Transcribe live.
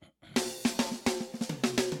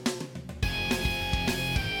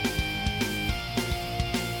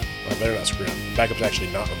better not screw up. Backup's actually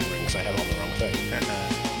not recording because I have it on the wrong thing.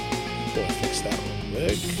 Gonna fix that real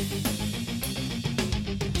quick.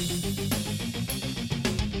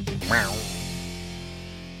 Wow.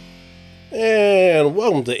 And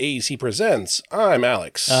welcome to AEC Presents. I'm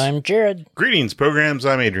Alex. I'm Jared. Greetings, programs.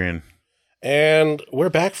 I'm Adrian. And we're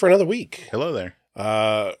back for another week. Hello there.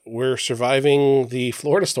 We're surviving the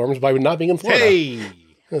Florida storms by not being in Florida. Hey!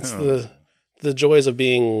 That's the joys of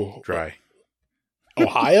being Dry.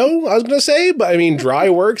 Ohio, I was going to say, but I mean, dry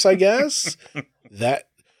works, I guess. That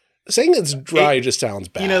saying it's dry just sounds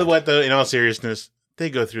bad. You know what, though? In all seriousness, they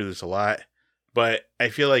go through this a lot. But I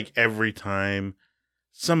feel like every time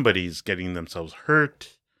somebody's getting themselves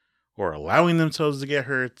hurt or allowing themselves to get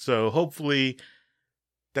hurt. So hopefully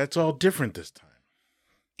that's all different this time.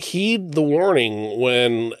 Heed the warning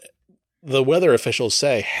when the weather officials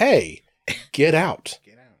say, hey, get out.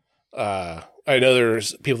 Get out. I know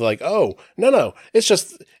there's people like, oh, no,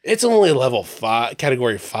 it's only level 5,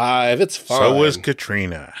 category 5. It's fine. So was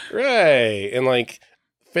Katrina. Right. And like,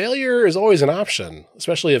 failure is always an option,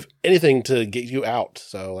 especially if anything to get you out.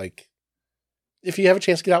 So like, if you have a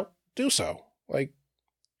chance to get out, do so. Like,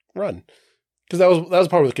 run. Because that was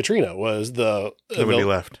part of Katrina was Nobody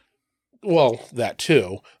left. Well, that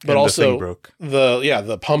too, but And also the thing broke.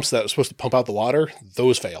 the pumps that were supposed to pump out the water,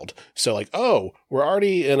 those failed. So like, oh, we're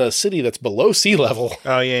already in a city that's below sea level.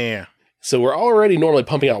 Oh, yeah. So we're already normally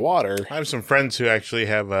pumping out water. I have some friends who actually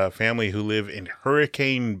have a family who live in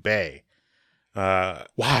Hurricane Bay.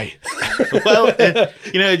 Why? Well, it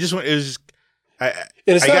was I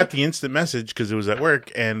And got the instant message because it was at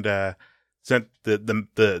work and sent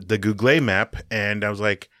the Google map, and I was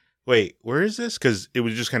like, wait, where is this? Because it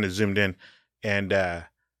was just kind of zoomed in, and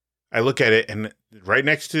I look at it, and right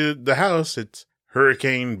next to the house, it's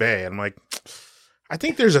Hurricane Bay. I'm like, I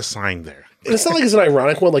think there's a sign there. And it's not like it's an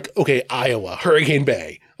ironic one, like, okay, Iowa, Hurricane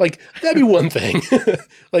Bay. Like, that'd be one thing.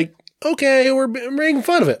 Like, okay, we're making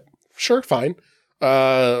fun of it. Sure, fine.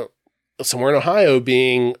 Somewhere in Ohio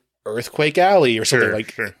being Earthquake Alley or something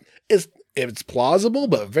Sure. It's plausible,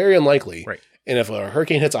 but very unlikely. Right. And if a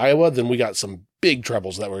hurricane hits Iowa, then we got some big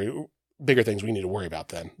troubles bigger things we need to worry about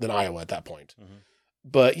than Iowa at that point. Mm-hmm.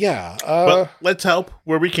 But yeah. But let's help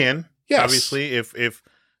where we can. Yes. Obviously, if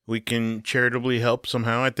we can charitably help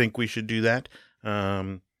somehow, I think we should do that.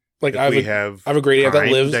 Like I have a great aunt that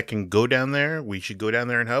lives that can go down there. We should go down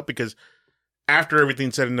there and help because after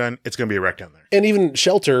everything's said and done, it's going to be a wreck down there. and even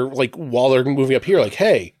shelter, like while they're moving up here, like,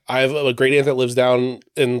 hey, I have a great aunt that lives down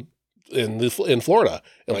in Florida.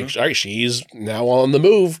 And like, all right, she's now on the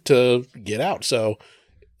move to get out. So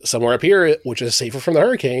somewhere up here, which is safer from the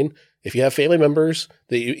hurricane, if you have family members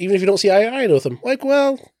that even if you don't see eye to eye with them, like,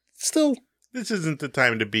 well, still. This isn't the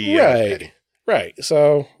time to be petty. Right.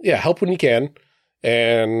 So yeah, help when you can.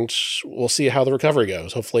 And we'll see how the recovery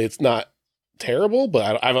goes. Hopefully it's not terrible,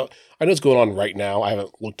 but I know what's going on right now. I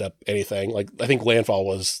haven't looked up anything. Like, I think landfall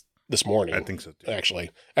was this morning. I think so too.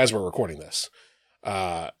 Actually, as we're recording this.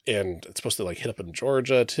 And it's supposed to like hit up in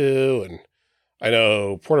Georgia too. And I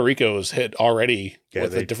know Puerto Rico is hit already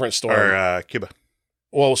with a different storm. Or Cuba.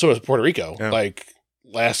 Well, so is Puerto Rico. Yeah. Like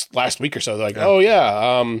last week or so, they're like, oh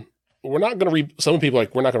yeah, we're not going to some people are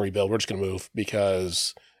like, we're not going to rebuild. We're just going to move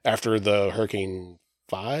because after the hurricane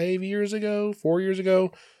 4 years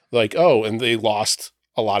ago, like, oh, and they lost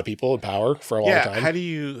a lot of people in power for a long time. How do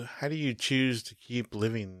you choose to keep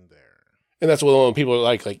living there? And that's what people are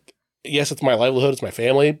like, yes, it's my livelihood, it's my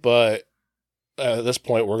family, but at this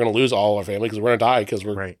point, we're going to lose all our family because we're going to die because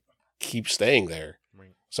we're keep staying there.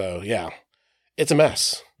 Right. So yeah, it's a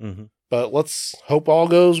mess. Mm-hmm. But let's hope all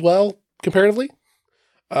goes well comparatively.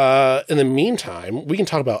 In the meantime, we can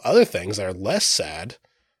talk about other things that are less sad,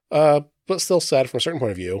 but still sad from a certain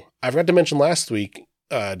point of view. I forgot to mention last week,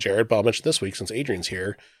 Jared, but I'll mention this week since Adrian's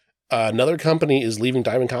here. Another company is leaving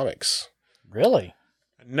Diamond Comics. Really?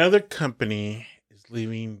 Another company is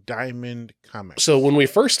leaving Diamond Comics. So when we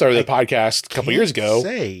first started the podcast a couple years ago,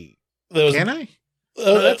 can I?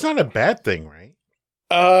 That's not a bad thing, right?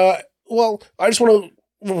 Well, I just want to,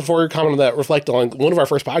 before you comment on that, reflect on one of our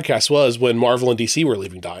first podcasts was when Marvel and DC were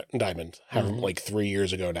leaving Diamond, like 3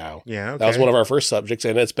 years ago now. Yeah, okay. That was one of our first subjects,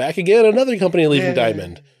 and it's back again. Another company leaving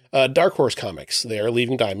Diamond. Dark Horse Comics. They are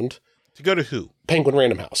leaving Diamond. To go to who? Penguin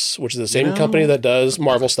Random House, which is the same company that does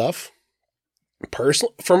Marvel stuff.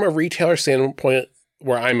 Personally, from a retailer standpoint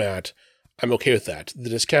where I'm at, I'm okay with that. The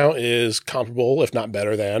discount is comparable, if not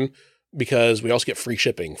better than, because we also get free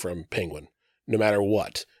shipping from Penguin, no matter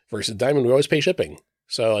what. Versus Diamond, we always pay shipping.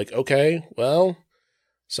 So like, okay, well,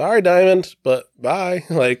 sorry, Diamond, but bye.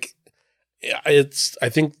 Like, I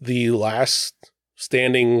think the last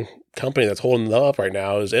standing company that's holding them up right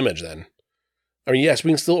now is Image then. I mean, yes,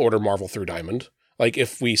 we can still order Marvel through Diamond. Like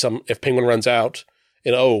if Penguin runs out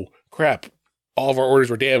and, oh crap, all of our orders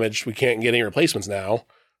were damaged, we can't get any replacements now.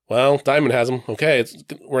 Well, Diamond has them. Okay,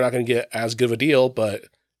 we're not going to get as good of a deal, but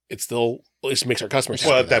it still at least makes our customers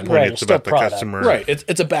happy. Well, at that point, it's about the customer. Right.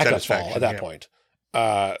 It's a backup fall at that point.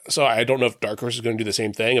 So I don't know if Dark Horse is going to do the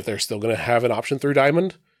same thing, if they're still going to have an option through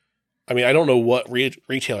Diamond. I mean, I don't know what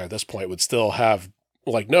retailer at this point would still have,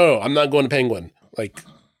 like, no, I'm not going to Penguin. Like,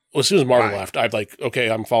 well, as soon as Marvel left, I'd like, okay,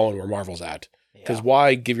 I'm following where Marvel's at. Because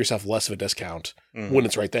why give yourself less of a discount when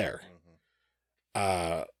it's right there?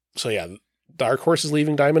 So yeah, Dark Horse is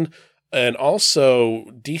leaving Diamond. And also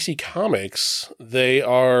DC Comics, they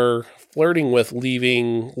are flirting with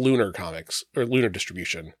leaving Lunar Comics or Lunar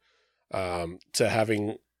Distribution to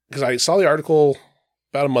having, because I saw the article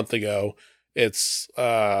about a month ago. It's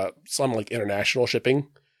some like international shipping.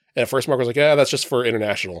 And at first Mark was like, yeah, that's just for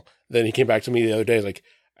international. Then he came back to me the other day like,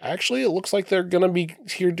 actually, it looks like they're going to be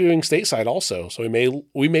here doing stateside also. So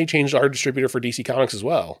we may change our distributor for DC Comics as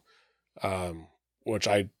well. Which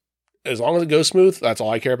as long as it goes smooth, that's all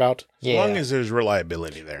I care about. As long as there's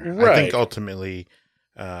reliability there. Right. I think ultimately,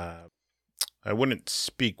 I wouldn't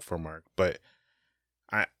speak for Mark, but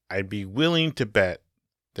I'd be willing to bet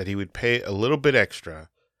that he would pay a little bit extra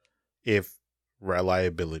if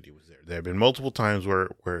reliability was there. There have been multiple times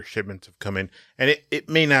where shipments have come in, and it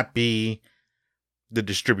may not be the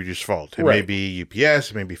distributor's fault. It may be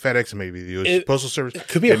UPS, it may be FedEx, it may be the U.S. Postal Service. It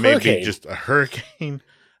could be a hurricane. May be just a hurricane.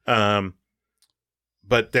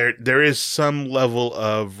 But there is some level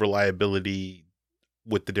of reliability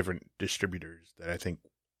with the different distributors that I think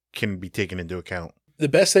can be taken into account. The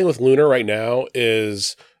best thing with Lunar right now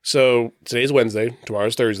is, so today's Wednesday,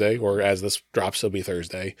 tomorrow's Thursday, or as this drops, it'll be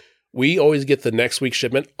Thursday. We always get the next week's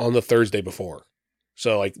shipment on the Thursday before.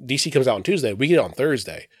 So like DC comes out on Tuesday, we get it on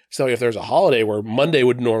Thursday. So if there's a holiday where Monday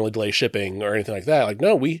would normally delay shipping or anything like that, like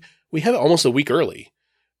no, we have it almost a week early.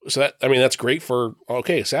 So that's great for,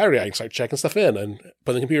 okay, Saturday I can start checking stuff in and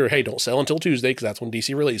put in the computer, hey, don't sell until Tuesday because that's when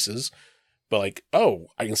DC releases. But like, oh,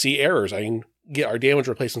 I can see errors. I can get our damage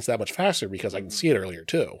replacements that much faster because I can see it earlier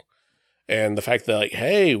too. And the fact that like,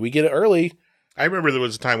 hey, we get it early. I remember there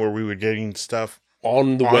was a time where we were getting stuff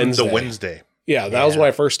on the Wednesday. Yeah, that was when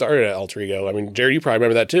I first started at Alter-Ego. I mean, Jared, you probably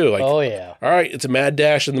remember that too. Like, oh yeah. All right, it's a mad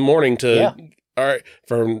dash in the morning all right,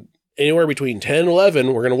 from anywhere between 10 and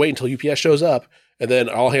 11, we're going to wait until UPS shows up. And then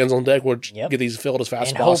all hands on deck would get these filled as fast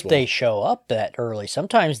as possible. And hope they show up that early.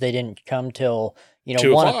 Sometimes they didn't come till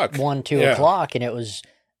 2 o'clock. 2 o'clock, and it was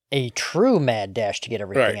a true mad dash to get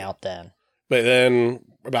everything out then. But then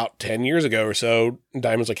about 10 years ago or so,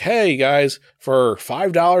 Diamond's like, hey, guys, for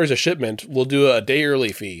 $5 a shipment, we'll do a day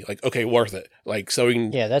early fee. Like, okay, worth it. Like, so we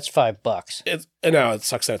can... Yeah, that's $5. And now it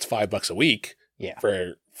sucks that it's $5 a week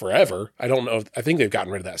for forever. I don't know. I think they've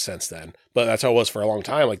gotten rid of that since then. But that's how it was for a long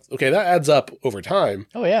time. Like, okay, that adds up over time.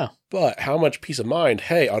 Oh, yeah. But how much peace of mind?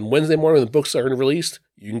 Hey, on Wednesday morning when the books are released,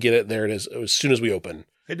 you can get it. There it is as soon as we open.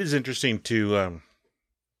 It is interesting to,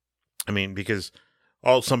 because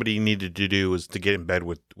all somebody needed to do was to get in bed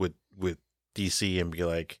with DC and be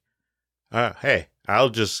like, hey, I'll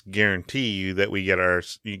just guarantee you that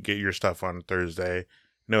you get your stuff on Thursday,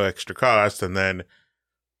 no extra cost, and then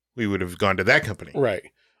we would have gone to that company.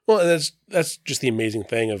 Right. Well, and that's just the amazing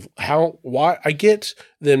thing of why I get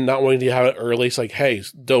them not wanting to have it early. It's like, hey,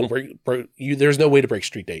 don't break you. There's no way to break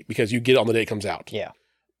street date because you get it on the day it comes out. Yeah.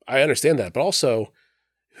 I understand that, but also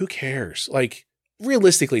who cares? Like,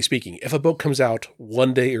 realistically speaking, if a book comes out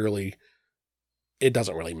one day early, it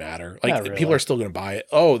doesn't really matter. Like, people are still going to buy it.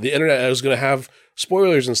 Oh, the internet is going to have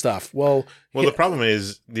spoilers and stuff. Well, the problem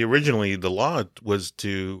is originally the law was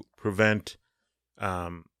to prevent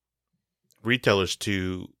retailers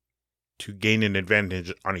to gain an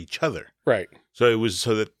advantage on each other. Right. So it was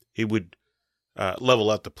so that it would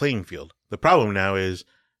level out the playing field. The problem now is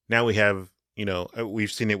we have,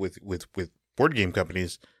 we've seen it with board game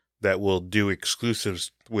companies that will do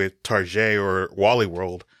exclusives with Target or Wally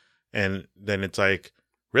World. And then it's like,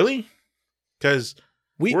 really? Because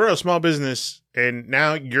we're a small business and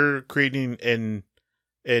now you're creating an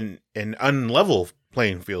unlevel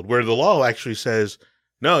playing field where the law actually says,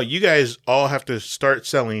 no, you guys all have to start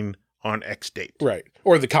selling on X date. Right.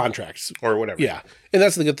 Or the contracts. Or whatever. Yeah. And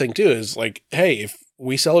that's the good thing too, is like, hey, if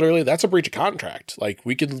we sell it early, that's a breach of contract. Like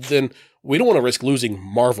we don't want to risk losing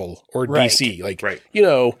Marvel or DC. Like,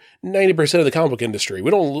 90% of the comic book industry,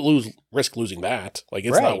 we don't risk losing that. Like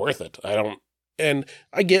it's not worth it. And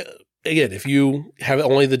I get, again, if you have it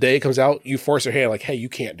only the day it comes out, you force their hand like, hey, you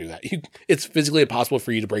can't do that. It's physically impossible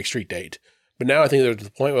for you to break street date. But now I think they're to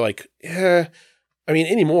the point where like,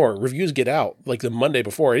 anymore reviews get out like the Monday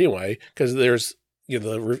before anyway, because there's,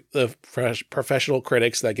 the professional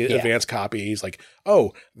critics that get advanced copies, like,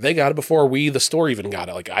 oh, they got it before the store even got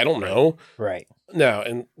it. Like, I don't know. Right. No,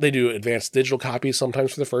 and they do advanced digital copies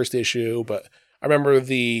sometimes for the first issue, but I remember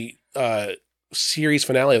the series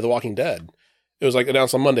finale of The Walking Dead. It was like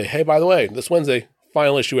announced on Monday, hey, by the way, this Wednesday,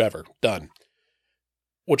 final issue ever, done.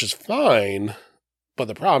 Which is fine, but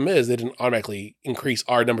the problem is they didn't automatically increase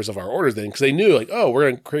our numbers of our orders then, because they knew, like, oh, we're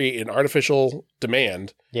going to create an artificial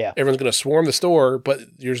demand. Yeah. Everyone's going to swarm the store, but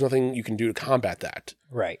there's nothing you can do to combat that.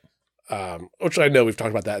 Right. Which I know we've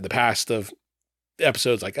talked about that in the past of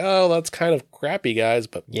episodes, like, oh, that's kind of crappy, guys,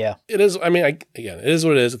 but yeah, it is. I mean, again, it is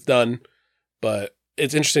what it is. It's done, but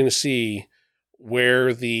it's interesting to see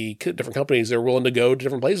where the different companies are willing to go to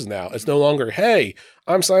different places now. It's no longer, hey,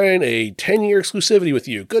 I'm signing a 10-year exclusivity with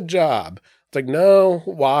you. Good job. It's like, no,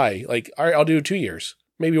 why? Like, all right, I'll do 2 years,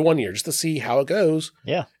 maybe 1 year, just to see how it goes.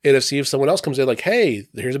 Yeah. And to see if someone else comes in like, hey,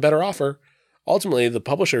 here's a better offer. Ultimately, the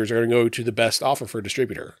publishers are going to go to the best offer for a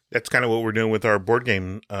distributor. That's kind of what we're doing with our board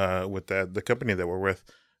game, with the company that we're with.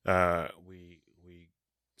 We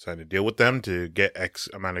signed a deal with them to get X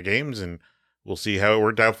amount of games, and we'll see how it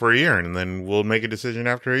worked out for a year, and then we'll make a decision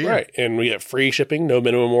after a year. Right. And we get free shipping, no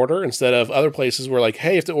minimum order, instead of other places where, like,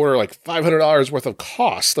 hey, you have to order like $500 worth of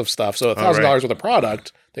cost of stuff. So $1,000 worth of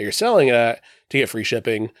product that you're selling at to get free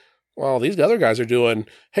shipping. Well, these other guys are doing,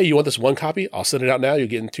 hey, you want this one copy? I'll send it out now. You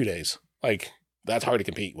get it in 2 days. Like, that's hard to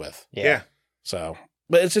compete with. Yeah. So,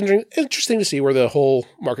 but it's interesting to see where the whole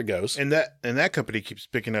market goes. And that company keeps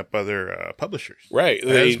picking up other publishers. Right.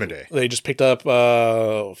 They just picked up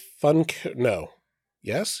Funko. No.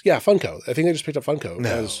 Yes? Yeah, Funko. I think they just picked up Funko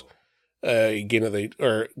as a game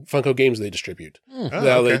or Funko games they distribute.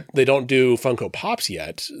 Now, they don't do Funko Pops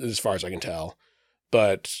yet, as far as I can tell.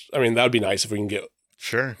 But, I mean, that would be nice if we can get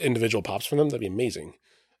individual Pops from them. That'd be amazing.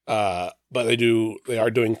 But they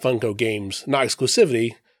are doing Funko games, not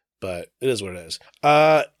exclusivity, but it is what it is.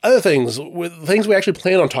 Other things we actually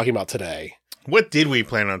plan on talking about today. What did we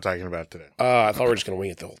plan on talking about today? I thought we were just going to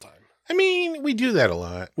wing it the whole time. I mean, we do that a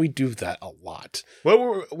lot. What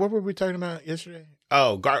were we talking about yesterday?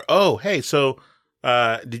 Oh, hey, so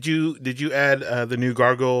did you add the new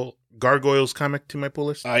Gargoyles comic to my pull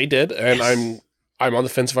list? I did, and yes. I'm on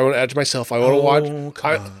the fence if I want to add it to myself. I want to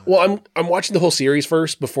watch. I'm watching the whole series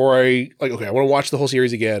first before I want to watch the whole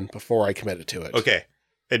series again before I commit to it. Okay.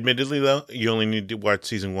 Admittedly, though, you only need to watch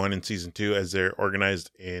season 1 and season 2 as they're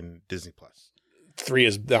organized in Disney Plus. 3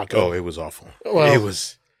 is not good. Oh, it was awful. Well,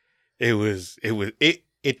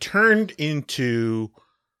 it turned into.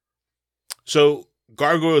 So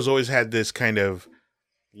Gargoyles always had this kind of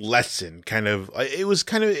lesson, it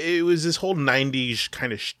was this whole 90s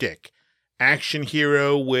kind of shtick. Action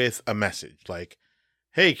hero with a message like,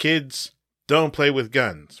 hey kids, don't play with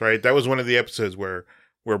guns, right? That was one of the episodes where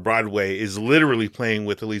Broadway is literally playing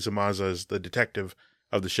with Elisa Mazza as the detective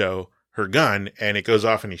of the show, her gun, and it goes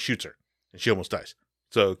off and he shoots her and she almost dies.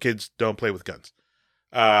 So kids, don't play with guns.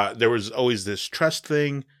 There was always this trust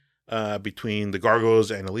thing between the Gargoyles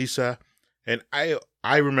and Elisa. And I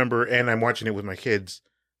remember, and I'm watching it with my kids,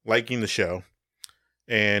 liking the show,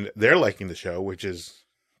 and they're liking the show, which is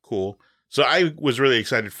cool. So I was really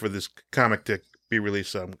excited for this comic to be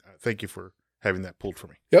released. So thank you for having that pulled for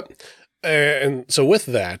me. Yep. And so with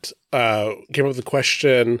that, came up with the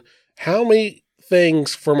question, how many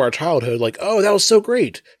things from our childhood, like, oh, that was so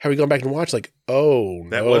great, have we gone back and watched? Like, oh,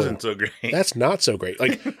 that wasn't so great. That's not so great.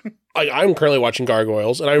 Like, I'm currently watching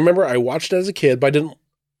Gargoyles, and I remember I watched it as a kid, but I didn't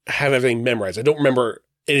have everything memorized. I don't remember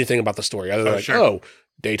anything about the story other than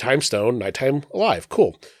daytime stone, nighttime alive.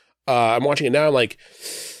 Cool. I'm watching it now. I'm like,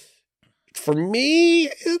 for me,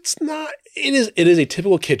 it's not. It is a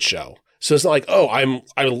typical kid show. So it's not like, oh,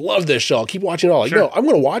 I love this show, I'll keep watching it all. Like, no, I'm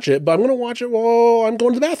going to watch it, but I'm going to watch it while I'm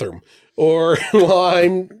going to the bathroom or while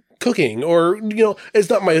I'm cooking, or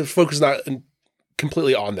it's not, my focus is not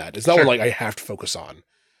completely on that. It's not one like I have to focus on.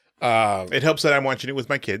 It helps that I'm watching it with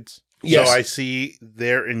my kids. Yes. So I see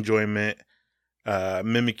their enjoyment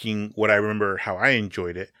mimicking what I remember how I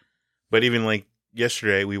enjoyed it. But even like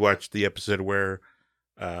yesterday, we watched the episode where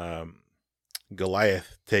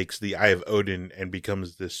Goliath takes the Eye of Odin and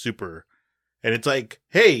becomes this super. And it's like,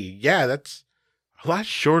 hey, yeah, that's a lot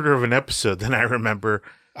shorter of an episode than I remember.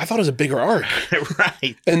 I thought it was a bigger arc.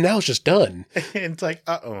 Right. And now it's just done. And it's like,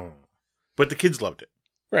 uh-oh. But the kids loved it.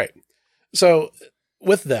 Right. So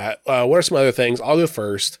with that, what are some other things? I'll go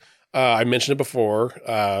first. I mentioned it before,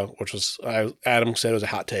 which was, Adam said it was a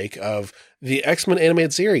hot take, of the X-Men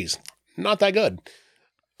animated series. Not that good.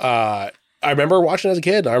 I remember watching it as a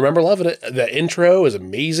kid. I remember loving it. The intro is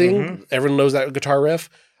amazing. Mm-hmm. Everyone knows that guitar riff.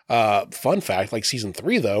 Fun fact, like season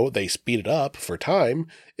 3 though, they speed it up for time.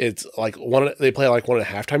 It's like they play like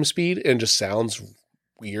 1.5 times speed and just sounds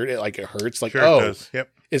weird. It hurts. Like, Sure it does. Yep.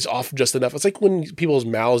 it's off just enough. It's like when people's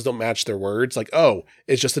mouths don't match their words. Like, oh,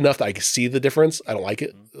 it's just enough that I can see the difference. I don't like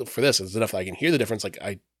it for this. It's enough that I can hear the difference. Like,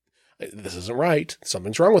 this isn't right.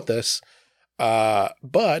 Something's wrong with this.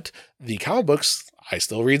 But the comic books, I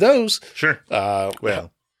still read those. Sure.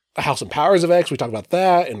 Well, House and Powers of X, we talked about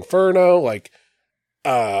that. Inferno, like,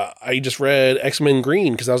 I just read X-Men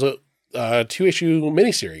Green because that was a 2-issue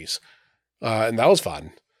miniseries, and that was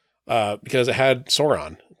fun because it had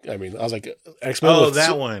Sauron. I mean, I was like, X-Men. Oh,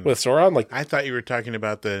 that one with Sauron. Like, I thought you were talking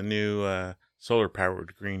about the new solar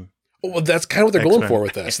powered green. Well, that's kind of what they're X-Men. going for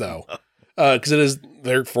with this, though, because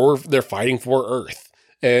they're fighting for Earth.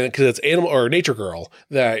 And because it's animal or nature girl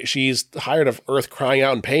that she's tired of Earth crying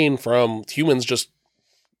out in pain from humans just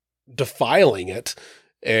defiling it.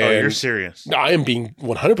 And Oh, you're serious. I am being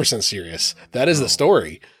 100% serious. That is the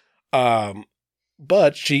story.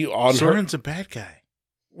 But she on Sauron's a bad guy.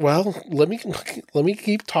 Well, let me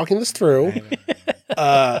keep talking this through.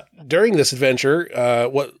 During this adventure,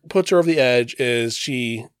 what puts her over the edge is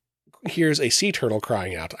she hears a sea turtle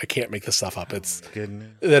crying out. I can't make this stuff up. It's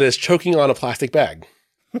Goodness. that is choking on a plastic bag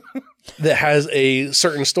that has a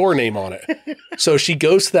certain store name on it. So she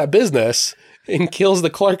goes to that business and kills the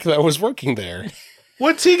clerk that was working there.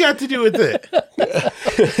 What's he got to do with it?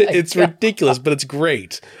 It's ridiculous, but it's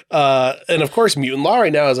great. And of course, mutant law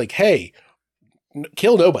right now is like, hey,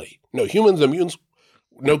 kill nobody. No humans, no mutants.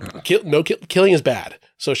 Killing is bad.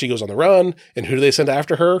 So she goes on the run. And who do they send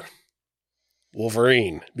after her?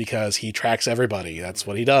 Wolverine, because he tracks everybody. That's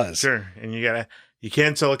what he does. Sure. And you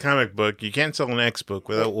can't sell a comic book. You can't sell an X book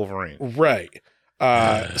without Wolverine. Right.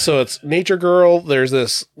 So it's Nature Girl. There's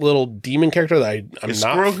this little demon character that I'm Is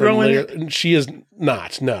not Squirrel Girl in familiar. She is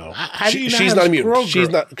not. No, How do you not she's have not a mutant. Squirrel She's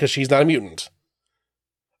Girl? not because she's not a mutant.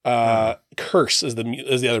 Curse is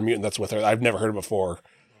the other mutant that's with her. I've never heard of before.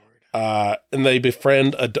 And they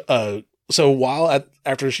befriend so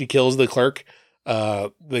after she kills the clerk,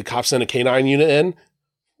 the cops send a canine unit in.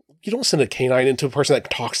 You don't send a canine into a person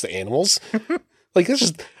that talks to animals. Like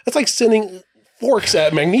that's like sending forks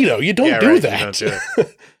at Magneto. You don't do right, that. you don't do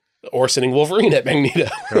it. Or sending Wolverine at Magneto.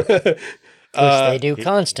 Which they do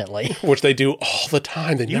constantly. Which they do all the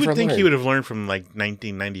time. They You never would think learn. he would have learned from like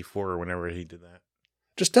 1994 or whenever he did that.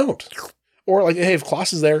 Just don't. Or like, hey, if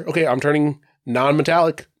Kloss is there, okay, I'm turning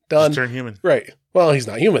non-metallic. Done. Just turn human. Right. Well, he's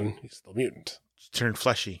not human. He's still mutant. Just turn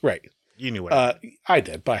fleshy. Right. You knew what. I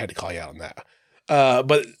did, but I had to call you out on that.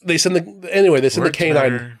 But they send the Words canine.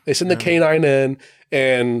 matter. They send the canine in,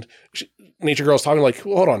 and Nature Girl's talking like,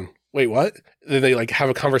 well, hold on, wait, what? Then they like have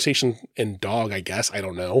a conversation in dog, I guess, I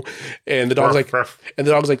don't know. And the dog's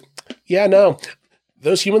like, yeah, no,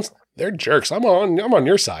 those humans, they're jerks. I'm on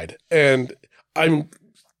your side, and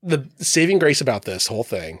the saving grace about this whole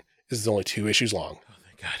thing is it's only 2 issues long.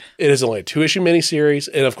 God. It is only a 2-issue miniseries,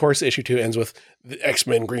 and of course, issue 2 ends with the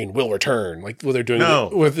X-Men Green will return, like what they're doing.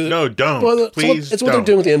 Don't. Please, it's what they're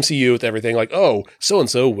doing with the MCU with everything. Like, oh, so and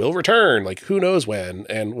so will return. Like, who knows when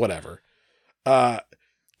and whatever.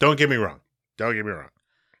 Don't get me wrong.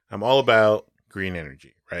 I'm all about green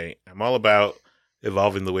energy, right? I'm all about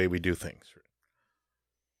evolving the way we do things.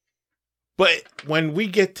 But when we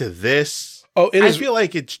get to this, I feel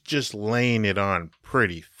like it's just laying it on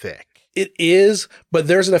pretty thick. It is, but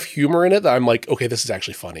there's enough humor in it that I'm like, okay, this is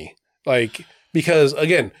actually funny. Like, because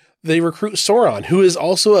again, they recruit Sauron, who is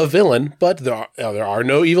also a villain, but there are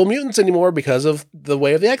no evil mutants anymore because of the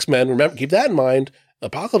way of the X-Men. Remember, keep that in mind.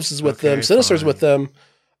 Apocalypse is with them, Sinister's with them,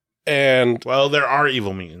 and well, there are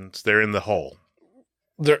evil mutants. They're in the hole.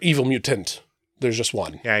 They're evil mutant. There's just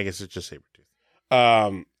one. Yeah, I guess it's just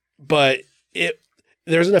Sabretooth. But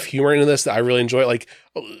there's enough humor in this that I really enjoy it. Like,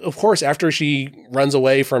 of course, after she runs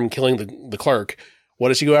away from killing the clerk, what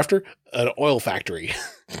does she go after? An oil factory.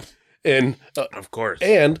 And of course,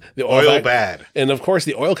 and the oil bad. And of course,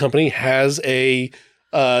 the oil company has a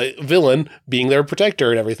villain being their protector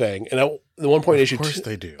and everything. And at one point, of course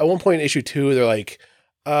they do. At one point in issue 2, they're like,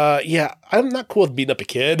 yeah, I'm not cool with beating up a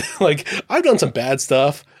kid. Like, I've done some bad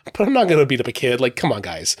stuff, but I'm not going to beat up a kid. Like, come on,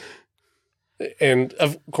 guys. And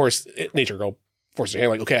of course, Nature Girl forces her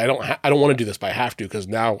hand. Like, okay, I don't want to do this, but I have to because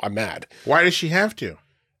now I'm mad. Why does she have to?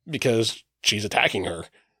 Because she's attacking her.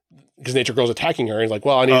 Because Nature Girl's attacking her, and he's like,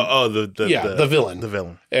 "Well, I need the villain, the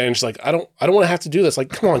villain." And she's like, "I don't want to have to do this. Like,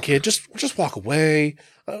 come on, kid, just walk away.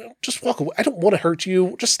 Just walk away. I don't want to hurt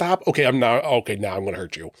you. Just stop. Okay, now I'm going to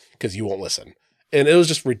hurt you because you won't listen." And it was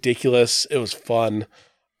just ridiculous. It was fun.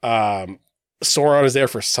 Sauron is there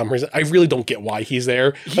for some reason. I really don't get why he's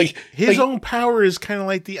there. His own power is kind of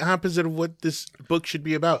like the opposite of what this book should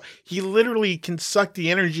be about. He literally can suck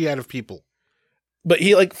the energy out of people. But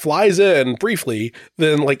he like flies in briefly.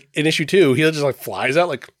 Then like in issue 2, he just like flies out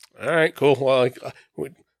like, all right, cool. Well, like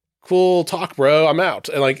cool talk, bro. I'm out.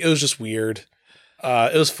 And like, it was just weird.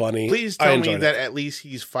 It was funny. Please tell me that at least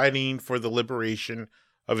he's fighting for the liberation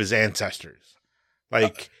of his ancestors.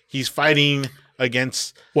 Like he's fighting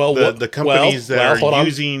against the companies that are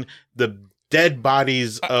using the dead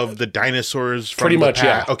bodies of the dinosaurs from pretty much,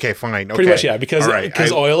 past. yeah. Okay, fine. Okay. Pretty much, yeah,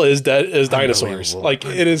 because oil is dead as dinosaurs. Like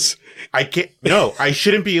it is. I can't. No, I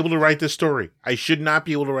shouldn't be able to write this story. I should not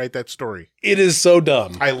be able to write that story. It is so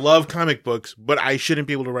dumb. I love comic books, but I shouldn't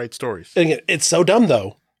be able to write stories. And again, it's so dumb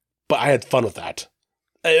though. But I had fun with that.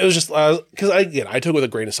 It was just because I took it with a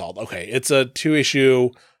grain of salt. Okay, it's a 2-issue,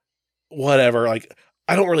 whatever. Like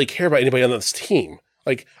I don't really care about anybody on this team.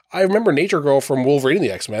 Like I remember Nature Girl from Wolverine and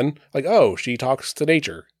the X-Men. Like, oh, she talks to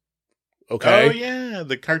nature. Okay. Oh yeah,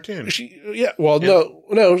 the cartoon. No.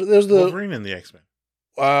 There's the Wolverine and the X-Men.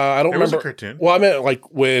 I don't remember. Was a cartoon. Well, I meant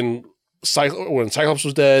like when Cyclops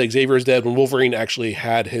was dead, Xavier is dead. When Wolverine actually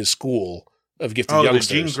had his school of gifted youngsters.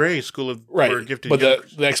 The Jean Grey School of gifted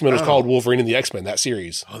youngsters. The X-Men was called Wolverine and the X-Men. That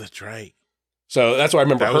series. Oh, that's right. So that's what I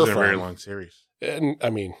remember. That was a very long series. And I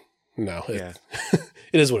mean, no, it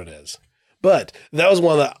is what it is. But that was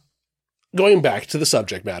one that, going back to the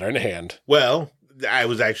subject matter in hand. Well, I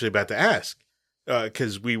was actually about to ask,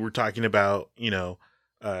 because we were talking about,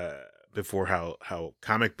 before how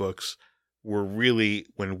comic books were really,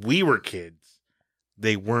 when we were kids,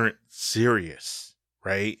 they weren't serious,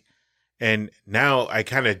 right? And now I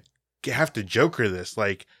kind of have to joker this,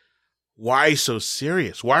 like, why so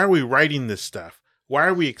serious? Why are we writing this stuff? Why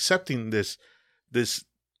are we accepting this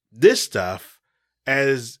stuff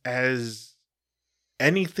as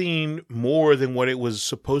anything more than what it was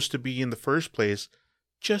supposed to be in the first place?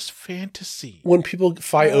 Just fantasy. When people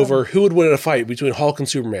fight over who would win in a fight between Hulk and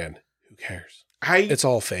Superman, who cares? It's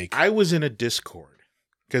all fake. I was in a Discord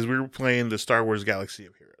because we were playing the Star Wars Galaxy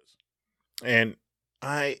of Heroes, and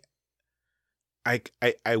I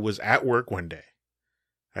was at work one day.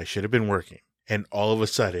 I should have been working, and all of a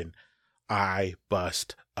sudden, I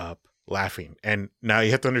bust up laughing. And now you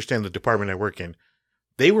have to understand the department I work in.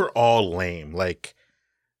 They were all lame. Like,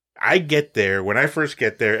 I get there, when I first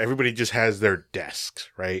get there, everybody just has their desks,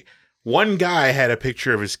 right? One guy had a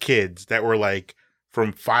picture of his kids that were like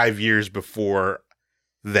from 5 years before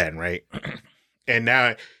then, right? And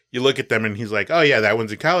now you look at them and he's like, oh yeah, that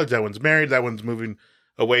one's in college, that one's married, that one's moving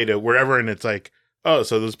away to wherever. And it's like, oh,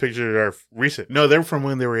 so those pictures are recent. No, they're from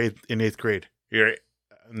when they were in eighth grade. You're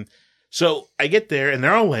right. So I get there and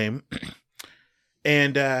they're all lame.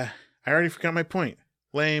 And I already forgot my point.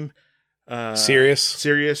 Lame.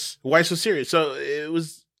 Serious. Why so serious? So it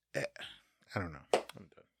was, I don't know. I'm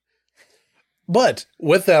done. But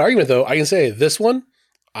with that argument, though, I can say this one,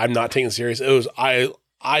 I'm not taking serious. It was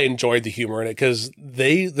I enjoyed the humor in it because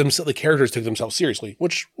the characters took themselves seriously,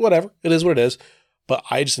 which whatever, it is what it is. But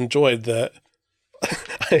I just enjoyed the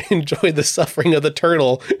suffering of the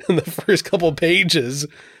turtle in the first couple pages.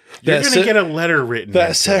 You're going to get a letter written.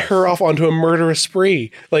 That set her off onto a murderous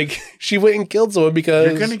spree. Like, she went and killed someone because...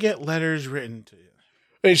 You're going to get letters written to you.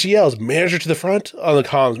 And she yells, manager to the front on the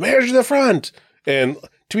comms, manager to the front. And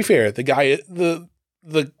to be fair, the guy,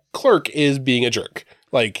 the clerk is being a jerk.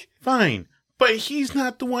 Like... Fine. But he's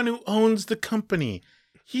not the one who owns the company.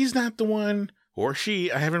 He's not the one, or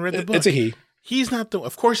she, I haven't read the book. It's a he. He's not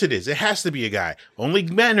of course it is. It has to be a guy. Only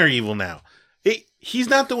men are evil now. He's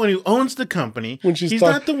not the one who owns the company. He's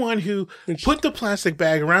not the one who put the plastic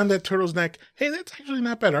bag around that turtle's neck. Hey, that's actually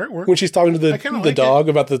not bad artwork. When she's talking to the dog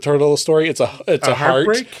about the turtle story, it's a heart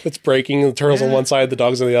that's breaking. The turtle's on one side, the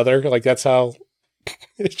dog's on the other. Like, that's how...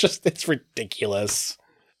 It's ridiculous.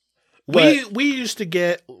 We used to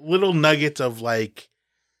get little nuggets of, like,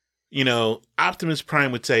 Optimus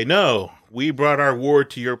Prime would say, no, we brought our war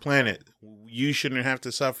to your planet. You shouldn't have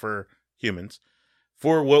to suffer, humans,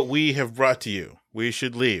 for what we have brought to you. We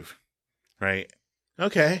should leave. Right?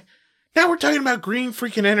 Okay. Now we're talking about green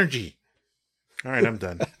freaking energy. All right, I'm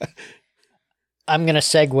done. I'm going to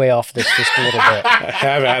segue off this just a little bit.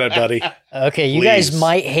 Have at it, buddy. Okay, you guys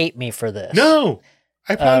might hate me for this. No,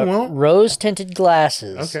 I probably won't. Rose-tinted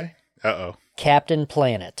glasses. Okay. Uh-oh. Captain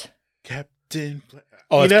Planet.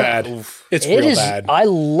 Oh, it's bad. Oof. It's real bad. I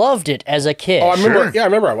loved it as a kid. Oh, I remember. Sure. Yeah, I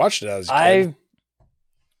remember. I watched it as a kid.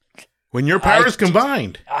 When your powers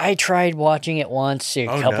combined. I tried watching it once a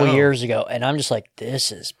couple years ago, and I'm just like,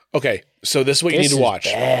 this is okay. So this is what you need to watch.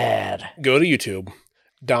 Bad. Go to YouTube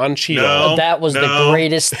Don Cheadle. No. That was the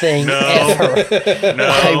greatest thing No. ever. No.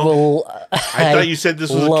 I will. I thought you said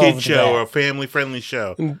this was a loved kid show that. or a family-friendly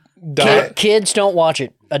show. Kids don't watch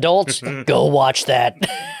it. Adults, go watch that.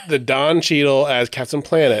 The Don Cheadle as Captain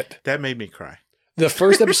Planet. That made me cry. The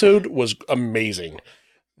first episode was amazing.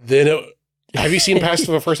 Then have you seen past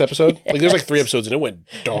the first episode? Like there's like 3 episodes and it went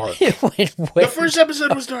dark. It went way The first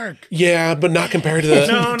episode was dark. Yeah, but not compared to the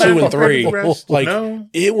No, 2 not and 3. the rest. Like No.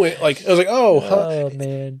 it went like I was like, oh, Oh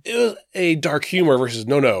man, it was a dark humor versus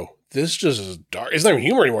no. This just is dark. It's not even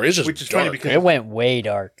humor anymore. It's just Which is dark. funny because it went way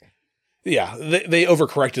dark. Yeah, they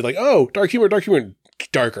overcorrected. Like, oh, dark humor, darker,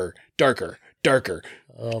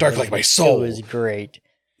 Oh, dark man, like my soul. It was great.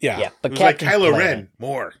 Yeah, Yeah, but it was like Captain Kylo Planet-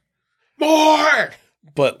 Ren. More.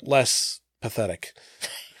 but less pathetic.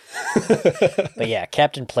 But yeah,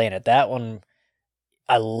 Captain Planet. That one,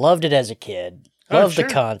 I loved it as a kid. Oh, Loved sure.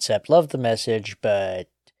 the concept. Loved the message. But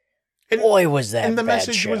And- boy, was that And the bad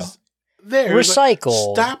message show. was there. It was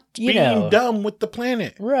Recycle. Stop you being know. dumb with the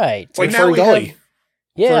planet. Right. It's like Now Fern we Gully. have-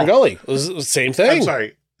 Yeah. Fern Gully. It was the same thing. I'm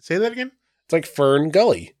sorry. Say that again. It's like Fern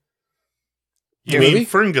Gully. You movie? mean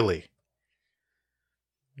Ferngully?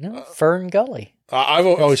 No, Fern Gully. I've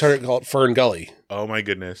always heard it called Fern Gully. Oh my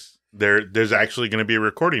goodness. There's actually going to be a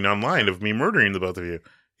recording online of me murdering the both of you.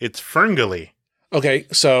 It's Ferngully. Okay,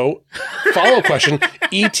 so follow-up question.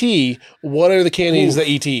 E.T., what are the candies that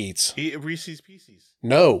E.T. eats? Reese's Pieces.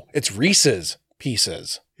 No, it's Reese's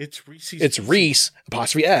Pieces. It's Reese's. It's Pieces. Reese,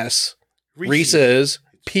 apostrophe S, Reese's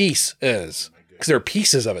Pieces. Because there are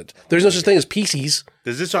pieces of it. There's no such thing as pieces.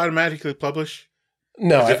 Does this automatically publish?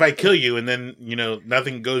 No, 'Cause if I kill you and then,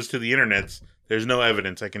 nothing goes to the internets, there's no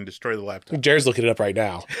evidence. I can destroy the laptop. Jared's looking it up right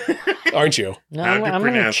now. Aren't you? No, How to I'm going to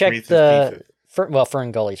pronounce check Reese's the. Pieces.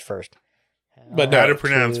 Fern Gully's first. But How no. to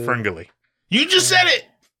pronounce Ferngully. You just said it!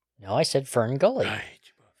 No, I said Fern Gully. I hate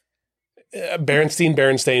you both.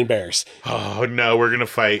 Berenstain Bears. Oh, no, we're going to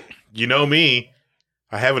fight. You know me.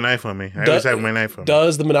 I have a knife on me. I always have my knife on me.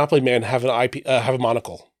 Does the Monopoly Man have have a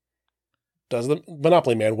monocle? Does the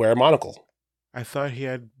Monopoly Man wear a monocle? I thought he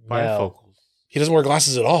had No. bifocals. He doesn't wear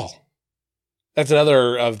glasses at all. That's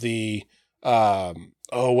another of the the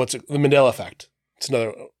Mandela effect. It's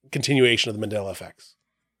another continuation of the Mandela effects.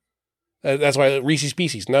 That's why Reese's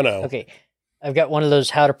Pieces. No. Okay, I've got one of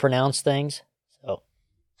those how to pronounce things. So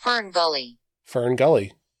Fern Gully. Fern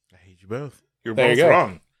Gully. I hate you both. You're There you both go.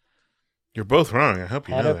 wrong. You're both wrong. I hope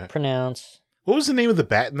you how know to that. pronounce. What was the name of the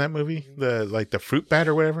bat in that movie? The fruit bat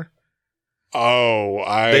or whatever? Oh,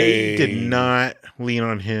 They did not lean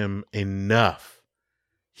on him enough.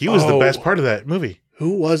 He was the best part of that movie.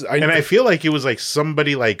 Who was? And I feel like it was like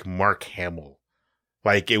somebody like Mark Hamill.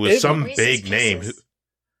 Like it was some Reese's big name. Pieces.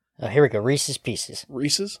 Oh, here we go. Reese's Pieces.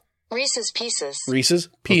 Reese's Reese's Pieces.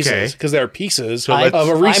 Pieces because there are pieces So of let's-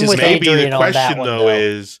 a Reese's. I'm with Maybe Maybe Adrian the on that question one, though though.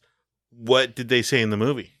 is, what did they say in the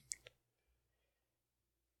movie?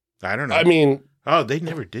 I don't know. I mean, oh, they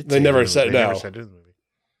never did. They say it in never the movie. said- They no. never said it in the movie.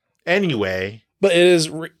 Anyway, but it is.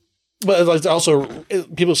 But like also,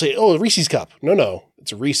 people say, "Oh, Reese's cup." No,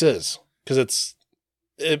 it's a Reese's because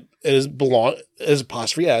it is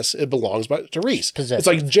apostrophe S. It belongs to Reese. Possessive. It's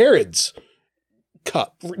like Jared's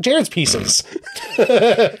cup, Jared's pieces.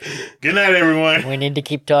 good night, everyone. We need to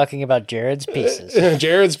keep talking about Jared's Pieces.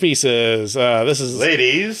 Jared's pieces. This is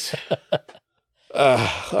Ladies,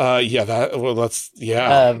 yeah. That well, let's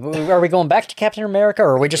yeah. Are we going back to Captain America,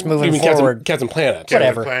 or are we just You moving mean forward? Captain Planet.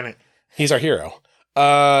 Whatever. Planet. He's our hero.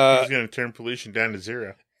 He's going to turn pollution down to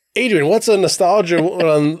 0. Adrian, what's a nostalgia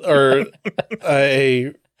one or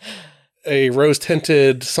a rose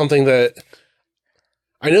tinted something that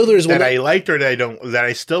I know there's one That I liked or that I don't, that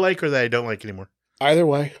I still like or that I don't like anymore. either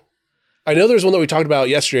way. I know there's one that we talked about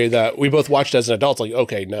yesterday that we both watched as an adult. Like,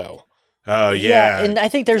 okay, no. Oh yeah. And I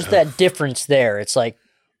think there's that difference there. It's like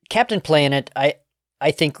Captain Planet. I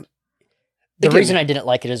think the Again- reason I didn't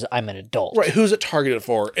like it is I'm an adult. Right. Who's it targeted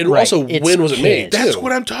for? And Right, also, it's when was it made? kids. That's too?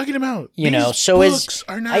 what I'm talking about. You know, These so is- books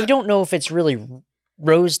are not. I don't know if it's really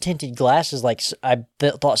rose tinted glasses. Like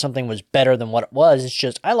thought something was better than what it was. It's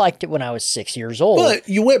just I liked it when I was 6 years old. But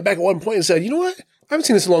you went back at one point and said, you know what? I haven't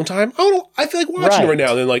seen this in a long time. I feel like watching it right Right.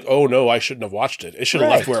 now. And then like, oh no, I shouldn't have watched it. It should have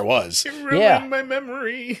Right. left where it was. It ruined Yeah. my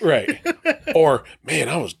memory. Right. Or, man,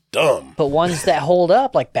 I was dumb. But ones that hold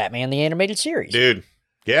up, like Batman the Animated Series. Dude.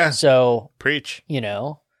 Yeah. So Preach.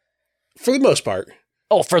 For the most part.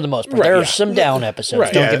 for the most part, Right, there yeah. are some down episodes.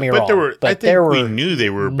 Right. Don't Yeah, get me but wrong. there were. I think there we were knew they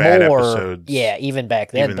were bad more, episodes. Yeah, even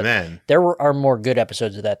back then. Even but then. there are more good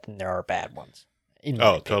episodes of that than there are bad ones. in my Oh,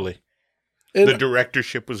 opinion. totally. And The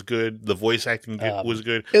directorship was good. The voice acting was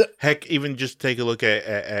good. it- Heck, even just take a look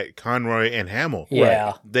at Conroy and Hamill.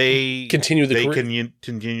 Yeah. They Continue the career-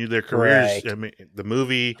 continue their careers. Right. I mean, the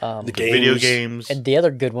movie, The the games. video games. And the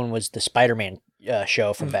other good one was the Spider-Man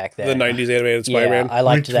show from back then. the 90s animated Spider-Man. Yeah, I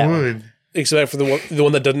liked that one. Except for the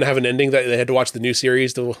one that doesn't have an ending, that they had to watch the new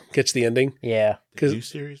series to catch the ending. Yeah. The new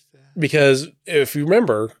series? Because if you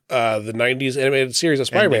remember, the 90s animated series of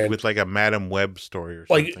Ending Spider-Man, with like a Madam Web story or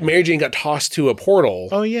something. like Mary Jane got tossed to a portal,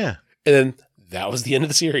 Oh, yeah. and then that was the end of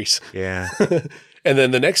the series. Yeah. And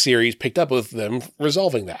then the next series picked up with them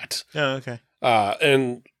resolving that. Oh, okay.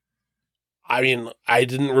 And I mean, I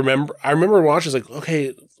didn't remember. I remember watching, like,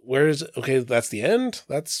 okay, where is it? Okay, that's the end.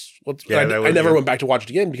 That's what Yeah, that I was never good. went back to watch it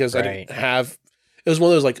again because I didn't Right. have. It was one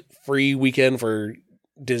of those like free weekend for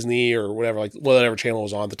Disney or whatever, like whatever channel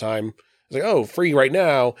was on at the time. It was like, oh, free right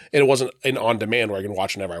now, and it wasn't an on demand where I can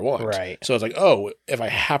watch whenever I want. Right. So it's like, oh, if I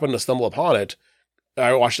happen to stumble upon it,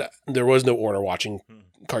 I watched that. There was no order watching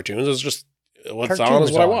cartoons. It was just what's Cartoon on is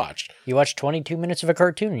was what I on. watched. You watch 22 minutes of a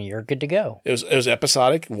cartoon and you're good to go. It was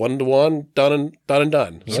episodic, 1-to-1,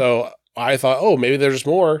 done. Yep. So I thought, oh, maybe there's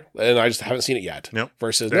more, and I just haven't seen it yet. Nope.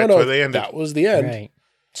 Versus, That's no, where they ended. that was the end. Right.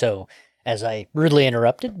 So, as I rudely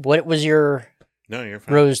interrupted, what was your No, you're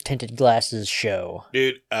fine. rose tinted glasses show?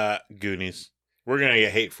 Dude, Goonies. We're going to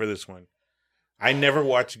get hate for this one. I never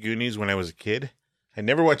watched Goonies when I was a kid.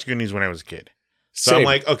 So Same. I'm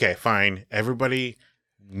like, okay, fine. Everybody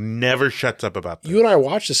never shuts up about this. You and I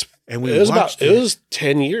watched this. And we It was watched it was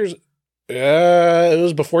 10 years. It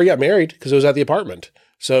was before he got married because it was at the apartment.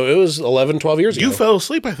 So it was 11, 12 years ago. You fell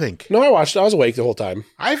asleep, I think. No, I watched it. I was awake the whole time.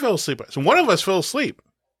 I fell asleep. So one of us fell asleep.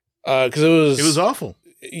 Because it It was awful.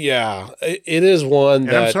 yeah, it is one And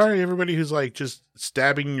that. I'm sorry, everybody who's like just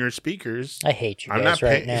stabbing your speakers. I hate you I'm guys not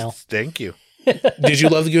right paying. now. Thank you. Did you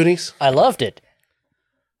love the Goonies? I loved it.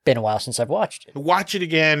 Been a while since I've watched it. Watch it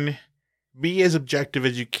again. Be as objective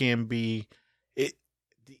as you can be. It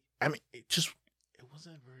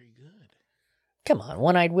wasn't very good. Come on,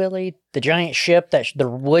 One-Eyed Willie, the giant ship that the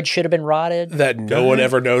wood should have been rotted That no Go one ahead.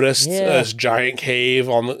 ever noticed. Yeah. This giant cave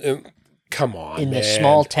on the. Come on, in man. the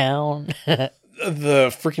small town. The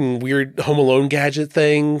freaking weird Home Alone gadget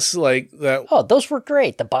things like that. Oh, those were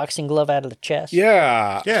great. The boxing glove out of the chest.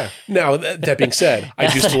 Yeah. Yeah. Now that being said, I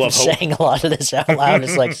Now do that still I'm love Home. saying a lot of this out loud.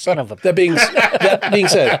 It's like, son of a. That being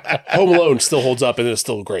said, Home Alone still holds up and is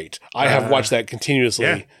still great. I have watched that continuously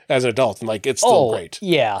Yeah. as an adult, and like it's still great.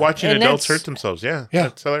 Yeah. Watching And adults that's- hurt themselves. Yeah. Yeah.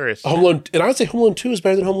 That's hilarious. Home Alone, and I would say Home Alone 2 is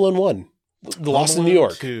better than Home Alone 1. The Lost in New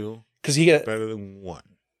York, 2 because he got better than 1.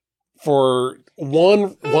 for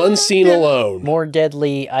one scene alone. More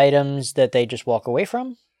deadly items that they just walk away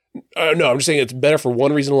from. No, I'm just saying it's better for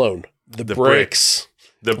one reason alone. The The bricks.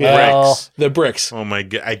 The Well- bricks. The bricks. Oh my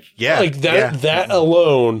god. Yeah. Like that. Yeah. That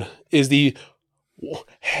alone is the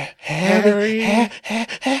Harry.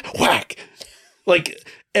 whack. Like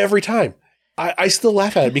every time, I still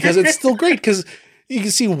laugh at it because it's still great because you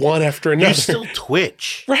can see one after another. You still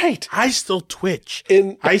twitch. right. I still twitch.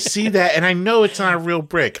 And I see that, and I know it's not a real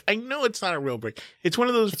brick. It's one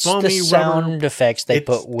of those It's foamy the sound rubber. effects they It's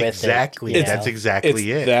put with exactly. it. you That's know.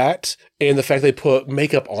 exactly it's it. that, and the fact they put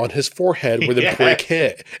makeup on his forehead where the Yes. brick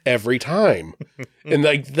hit every time, and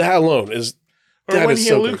like that alone is Or that when is he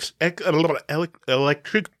so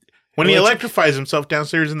electric. When he electrifies himself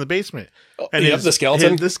downstairs in the basement, and yep, the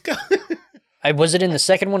skeleton. Was it in the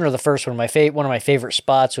second one or the first one? One of my favorite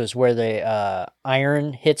spots was where the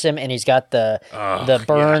iron hits him, and he's got the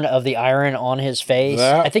burn of the iron on his face.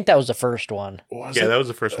 That- I think that was the first one. Was Yeah, it? that was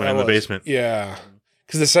the first one That in the was- basement. Yeah,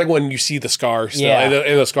 because the second one you see the scar still, Yeah.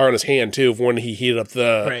 and the scar on his hand too, of when he heated up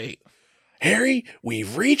the Right. Harry.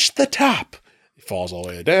 We've reached the top. He falls all the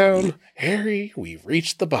way down. Harry, we've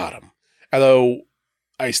reached the bottom. Although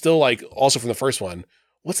I still like also from the first one.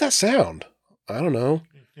 What's that sound? I don't know.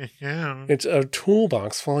 Yeah. It's a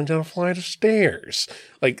toolbox falling down a flight of stairs.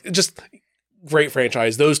 Like just great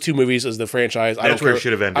franchise. Those two movies is the franchise. That's where it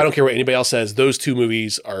should have ended. I don't care what anybody else says. Those two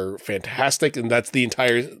movies are fantastic, and that's the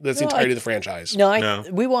entirety of the franchise. No, No.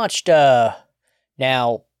 we watched.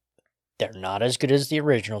 Now they're not as good as the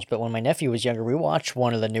originals, but when my nephew was younger, we watched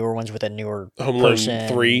one of the newer ones with a newer Home Alone person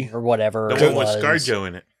 3. or whatever. The it one with was. ScarJo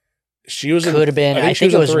in it. She was in, Could have been. I she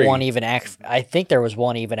think it in was 3. one even. I think there was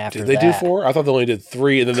one even after. Did they do 4? I thought they only did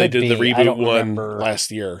 3, and then Could they did the be. I reboot don't one remember.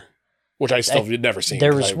 last year, which I still had never seen.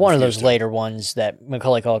 There 'cause was I one of refused those to. later ones that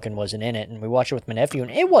Macaulay Culkin wasn't in it, and we watched it with my nephew,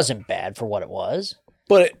 and it wasn't bad for what it was.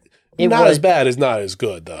 But It not was- as bad as not as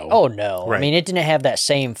good though. Oh no! Right. I mean, it didn't have that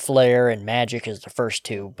same flair and magic as the first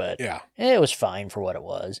two, but yeah. it was fine for what it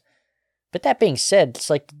was. But that being said, it's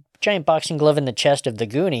like the giant boxing glove in the chest of the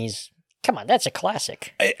Goonies. Come on, that's a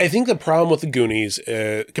classic. I think the problem with the Goonies,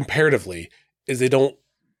 comparatively, is they don't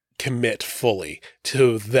commit fully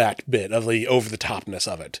to that bit of the over-the-topness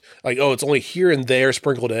of it. Like, oh, it's only here and there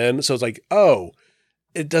sprinkled in. So it's like, oh,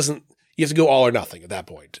 it doesn't... You have to go all or nothing at that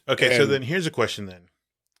point. Okay, so then here's a question then.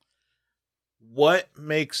 What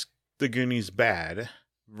makes the Goonies bad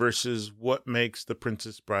versus what makes The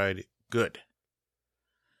Princess Bride good?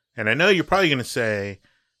 And I know you're probably going to say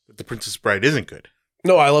that The Princess Bride isn't good.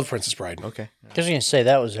 No, I love Princess Bride. Okay. I was going to say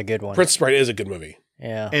that was a good one. Princess Bride is a good movie.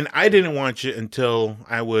 Yeah. And I didn't watch it until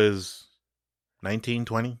I was 19,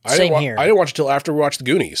 20. Same here. I didn't watch it until after we watched The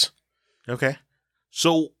Goonies. Okay.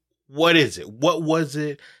 So what is it? What was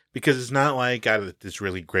it? Because it's not like this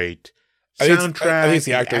really great soundtrack. I think it's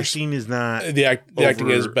the The actors. acting is not. The acting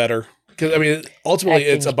is better. Because, I mean, ultimately,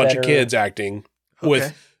 it's a Acting's bunch of better. kids acting Okay.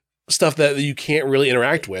 with stuff that you can't really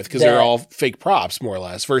interact with because they're all fake props, more or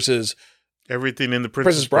less, versus Everything in The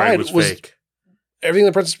Princess Princess Bride Bride was was- fake. everything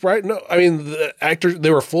in The Princess Bride. No, I mean, the actors, they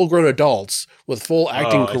were full-grown adults with full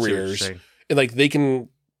acting Oh, I see what you're careers. saying. And, like, they can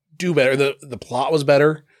do better. The plot was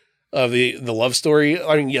better of the love story.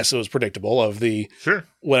 I mean, yes, it was predictable of the Sure.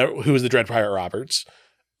 who was the Dread Pirate Roberts.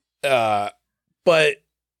 But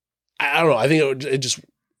I don't know. I think it just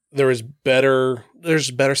there's better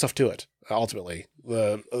stuff to it. Ultimately,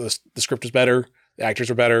 the script is better. The actors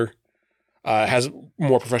are better. It has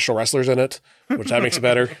more professional wrestlers in it, which that makes it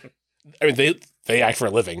better. I mean, they act for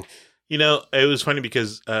a living. You know, it was funny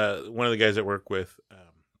because one of the guys at work with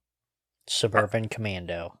Suburban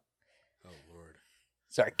Commando. oh Lord,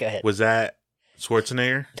 Sorry, go ahead. was that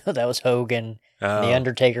Schwarzenegger? No, that was Hogan. The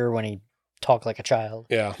Undertaker when he talked like a child.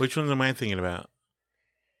 Yeah, Which ones am I thinking about?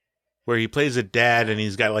 Where he plays a dad and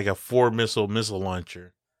he's got like a 4-missile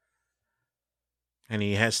launcher. And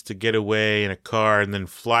he has to get away in a car and then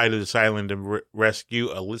fly to this island and rescue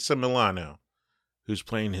Alyssa Milano, who's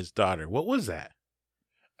playing his daughter. What was that?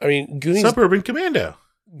 I mean, Suburban Commando.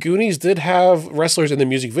 Goonies did have wrestlers in the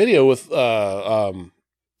music video with Cyndi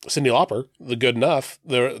Lauper, the Good Enough.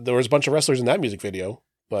 There was a bunch of wrestlers in that music video,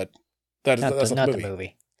 but that's Not not the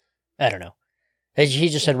movie. I don't know. He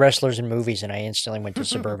just said wrestlers in movies, and I instantly went to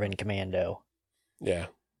Suburban Commando. Yeah.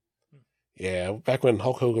 Yeah, back when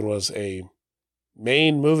Hulk Hogan was a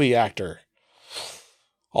main movie actor.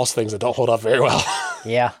 Also things that don't hold up very well.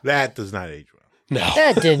 Yeah. That does not age well. No.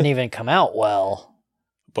 That didn't even come out well.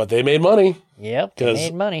 But they made money Yep, they 'Cause-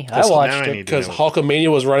 made money. I 'cause now watched I it. need- because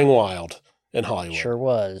Hulkamania was running wild in Hollywood. Sure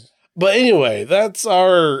was. But anyway, that's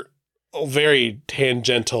our very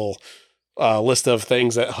tangential list of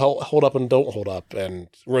things that hold up and don't hold up, and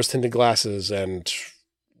rose-tinted glasses and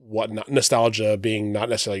whatnot. Nostalgia being not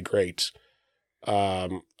necessarily great.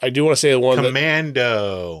 I do want to say the one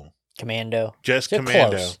Commando. Just They're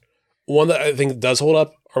Commando. close. one that I think does hold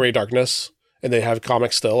up, Army of Darkness, and they have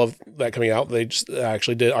comics still of that coming out. They just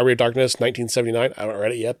actually did Army of Darkness 1979. I haven't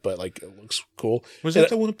read it yet, but like it looks cool. Was that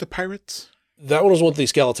the one with the pirates? That one was with the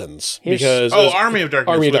skeletons Here's- because it Oh, was Army of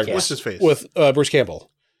Darkness. Army of With- Darkness What's his face? with Bruce Campbell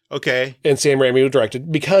Okay. and Sam Raimi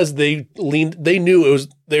directed because they knew it was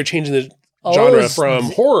they're changing the Oh, genre it was-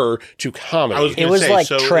 from horror to comedy. I was It gonna was say, like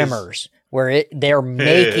so is- Tremors, where they're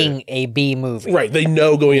making a B movie. Right, they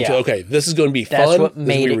know going into Yeah. okay, this is going to be That's fun. what This is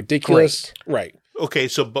made going to be it ridiculous. Right, Okay,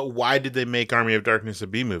 so but why did they make Army of Darkness a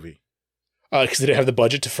B movie? because they didn't have the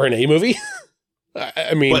budget for an A movie.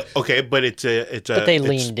 I mean, But it's But they it's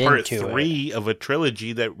leaned part into 3 of a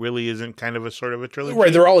trilogy that really isn't kind of a sort of a trilogy.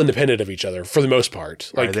 right, they're all independent of each other for the most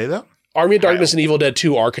part. Are Like they though? Army of Darkness and Evil Dead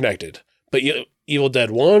 2 are connected, but Evil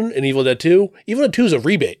Dead 1 and Evil Dead 2, Evil Dead 2 is a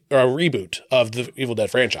reboot of the Evil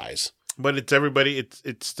Dead franchise. But it's everybody.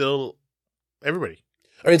 It's still everybody.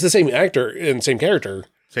 I mean, it's the same actor and same character,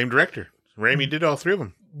 Same director. Raimi did all 3 of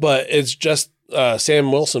them. but it's just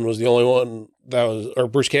Sam Wilson was the only one that was, or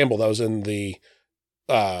Bruce Campbell that was in the,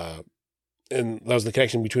 and that was the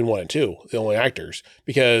connection between 1 and 2, the only actors,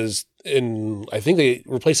 because I think they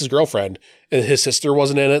replaced his girlfriend and his sister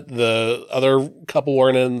wasn't in it. The other couple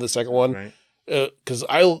weren't in the second one. Right. Because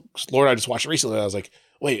Laura and I just watched it recently and I was like,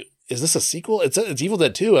 wait, is this a sequel? It's Evil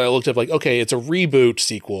Dead 2. And I looked up like, okay, it's a reboot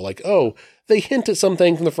sequel. Like, oh, they hint at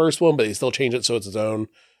something from the first one, but they still change it so it's its own.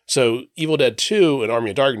 So Evil Dead 2 and Army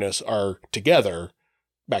of Darkness are together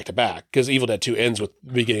back to back because Evil Dead 2 ends with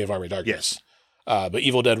the beginning of Army of Darkness. But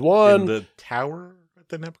Evil Dead 1, In the tower at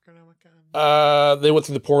the Necronomicon. they went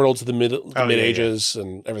through the portal to the mid yeah. ages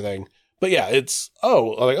and everything. But yeah, it's,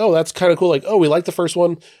 that's kind of cool. Like, oh, we like the first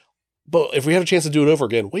one. But if we have a chance to do it over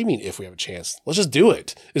again, what do you mean if we have a chance? Let's just do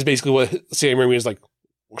it, is basically what Sam Raimi was like,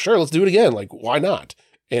 well, sure, let's do it again. Like, why not?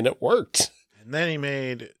 And it worked. And then he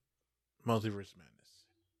made Multiverse Madness.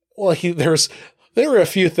 Well, there were a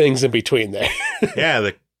few things in between there. Yeah,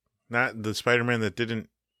 Not the Spider-Man that didn't.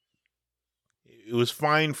 It was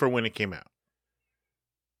fine for when it came out,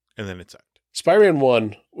 and then it sucked. Spider-Man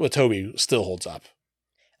 1 with Tobey still holds up.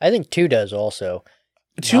 I think 2 does also.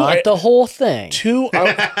 2, Not the whole thing. 2,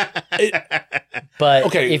 But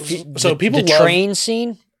Okay, if you, so the, people the love- train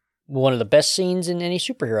scene, one of the best scenes in any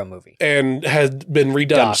superhero movie. and has been redone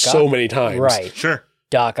Doc so Ock. many times. Right. Sure.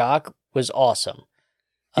 Doc Ock was awesome.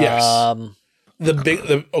 Yes. Um,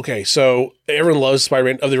 Okay, so everyone loves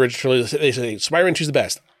Spider-Man of the original trilogy. They say Spider-Man 2 is the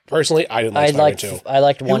best. Personally, I didn't like Spider-Man 2. I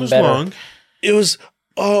liked It one was better. long. It was,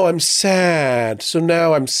 I'm sad. So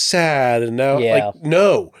now I'm sad. And now, Yeah. like,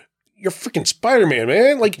 no, you're freaking Spider-Man,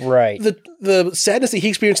 man. Like, Right. the sadness that he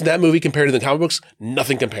experienced in that movie compared to the comic books,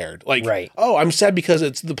 nothing compared. Like, Right. I'm sad because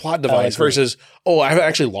it's the plot device agree. versus, I haven't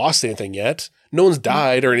actually lost anything yet. No one's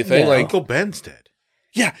died or anything. Yeah. Like, Uncle Ben's dead.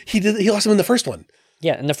 yeah, he did. He lost him in the first one.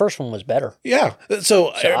 Yeah, and the first one was better. Yeah. So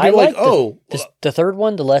I people like like, the third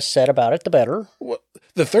one. The less said about it, the better.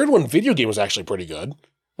 the third one video game was actually pretty good.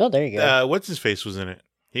 Well, there you go. What's his face was in it?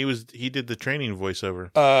 He did the training voiceover.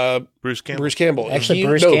 Bruce Campbell. Bruce Campbell. Actually,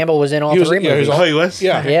 Bruce Campbell was in all he was- three yeah, he was movies. all- Oh, he was.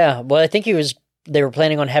 Yeah. Yeah, well, I think they were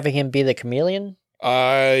planning on having him be the chameleon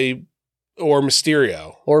Or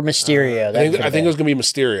Mysterio. or Mysterio. I think it was going to be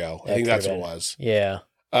Mysterio. I That think that's what could've it was. Yeah.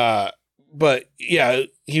 But yeah,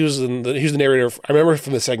 he was the narrator. I remember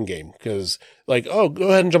from the second game because like, go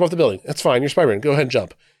ahead and jump off the building. That's fine. You're Spider-Man. Go ahead and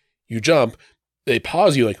jump. You jump. They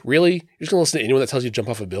pause you. Like, really? You're just going to listen to anyone that tells you to jump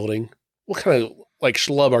off a building? What kind of like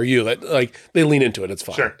schlub are you? That like they lean into it. It's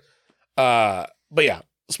fine. Sure. But yeah,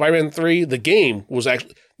 Spider-Man 3. The game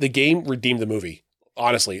redeemed the movie.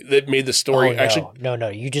 Honestly, it made the story No.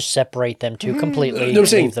 You just separate them two completely. No, I'm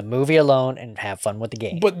saying- leave the movie alone and have fun with the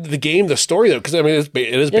game. But the story though, because I mean, it is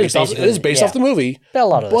based basically- off the movie. a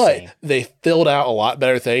lot of the But same. they filled out a lot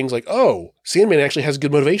better things. Like, Sandman actually has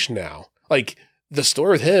good motivation now. Like the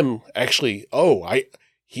story with him, actually,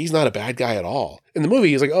 he's not a bad guy at all. In the movie,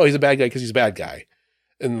 he's like, he's a bad guy because he's a bad guy.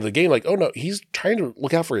 In the game, like, no, he's trying to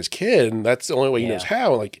look out for his kid, and that's the only way he knows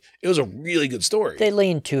how. Like, it was a really good story. They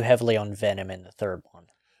leaned too heavily on Venom in the third one.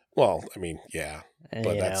 Well, I mean, yeah, And,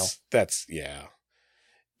 but you that's yeah.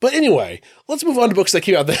 But anyway, let's move on to books that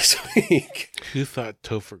came out this week. Who thought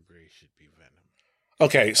Topher Grace should be Venom?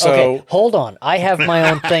 Okay, so okay, hold on. I have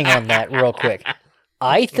my own thing on that real quick.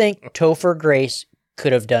 I think Topher Grace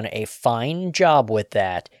could have done a fine job with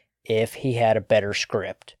that if he had a better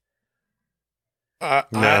script.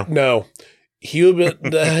 no, he would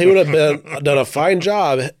have done a fine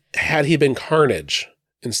job had he been Carnage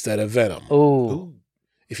instead of Venom. Ooh.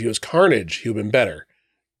 If he was Carnage, he would have been better.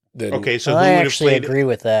 Then, Okay, so I who would have actually played? agree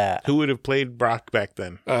with that. Who would have played Brock back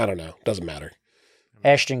then? I don't know. Doesn't matter.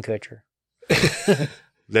 Ashton Kutcher.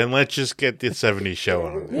 Then let's just get the '70s show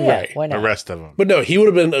on. Yeah, Right. why The not? rest of them. But no, he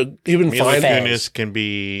would have been Mila fine. Fez. Kunis can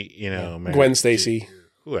be, Mary Gwen Stacy.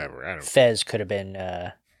 whoever. I don't know. Fez could have been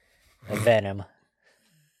a Venom.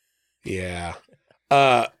 Yeah.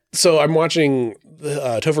 So I'm watching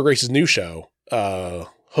Topher Grace's new show,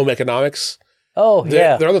 Home Economics. Oh,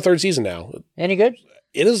 yeah. They're on the third season now. Any good?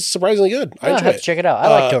 It is surprisingly good. I I'll enjoy have to it. check it out. I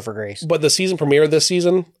like Topher Grace. But the season premiere this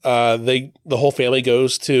season, the whole family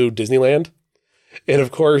goes to Disneyland, and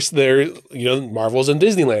of course they're Marvel's in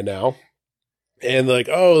Disneyland now, and like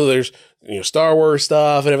there's Star Wars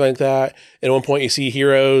stuff and everything like that. And at one point you see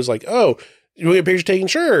heroes like you want to get a picture taken,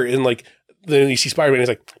 sure, and like then you see Spider-Man, he's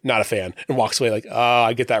like not a fan and walks away like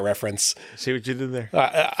I get that reference. See what you did there?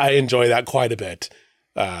 I enjoy that quite a bit.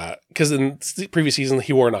 Because in the previous season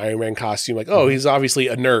he wore an Iron Man costume, like he's obviously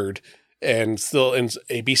a nerd and still in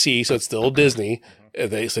ABC, so it's still Disney. So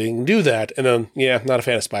they can do that, and then not a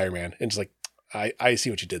fan of Spider-Man, and just like I see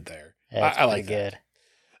what you did there. That's I like pretty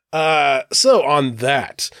that. good. So on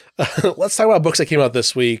that, let's talk about books that came out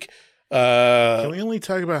this week. Can we only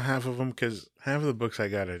talk about half of them? Because half of the books I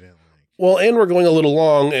got I didn't like. Well, and we're going a little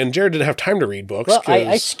long, and Jared didn't have time to read books. Well, I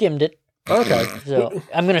 'cause- skimmed it, okay. so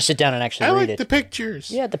I'm going to sit down and actually I read like it. the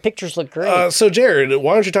pictures. Yeah, the pictures look great. So Jared,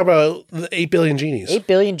 why don't you talk about the 8 billion genies? 8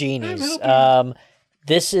 billion genies.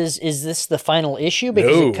 This is this the final issue?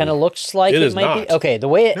 Because No, it kind of looks like it it is might not. be. Okay, the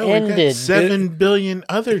way it No, we've got ended. 7 billion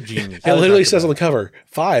other genies. It literally says on the cover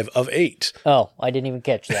 5 of 8. Oh, I didn't even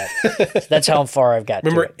catch that. That's how far I've got.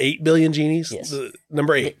 Remember to it. 8 billion genies? Yes.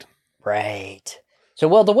 Number 8. Right. So,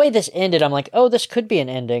 well, the way this ended, I'm like, oh, this could be an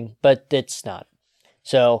ending, but it's not.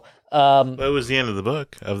 So, That was the end of the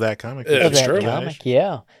book of that comic. Yeah, of that's that true. comic,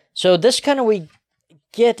 yeah. So this kind of we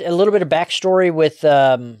get a little bit of backstory with.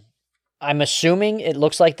 I'm assuming it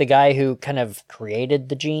looks like the guy who kind of created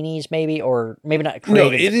the genies, maybe, or maybe not No,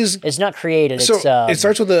 created. it is. It's not created. So It's it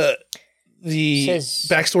starts with the Says-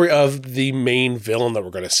 backstory of the main villain that we're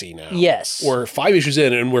going to see now. Yes. We're 5 issues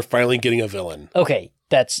in and we're finally getting a villain. Okay,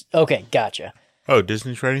 okay, gotcha. Oh,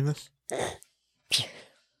 Disney's writing this?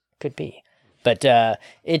 Could be. But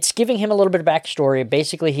it's giving him a little bit of backstory.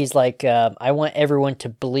 Basically, he's like, I want everyone to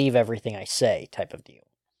believe everything I say type of deal.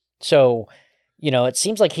 So, it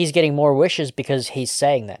seems like he's getting more wishes because he's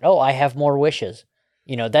saying that. Oh, I have more wishes.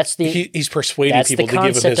 That's the He's persuading that's people the to give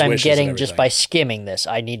him concept his I'm wishes getting and just everything. by skimming this.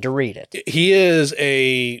 I need to read it. He is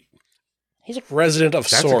a He's a resident of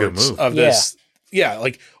That's a good sorts move. of this. Yeah,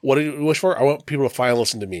 like, what do you wish for? I want people to finally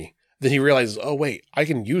listen to me. Then he realizes, oh, wait, I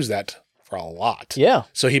can use that for a lot. yeah.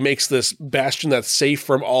 So he makes this bastion that's safe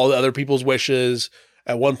from all the other people's wishes.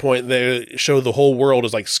 At one point, they show the whole world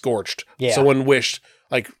is like scorched. Yeah. Someone wished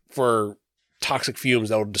like for toxic fumes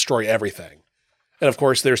that would destroy everything. And of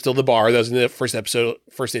course, there's still the bar. That was in the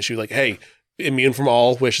first issue. Like, hey, immune from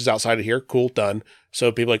all wishes outside of here. Cool, done.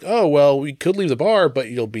 So people are like, oh, well, we could leave the bar, but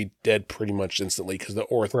you'll be dead pretty much instantly because the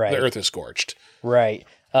earth is scorched. Right.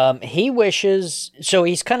 He wishes, so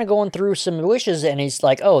he's kind of going through some wishes, and he's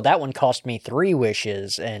like, "Oh, that one cost me 3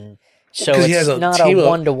 wishes," and so 'Cause he has it's a not team a of-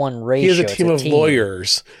 1-to-1 ratio. He has a it's team of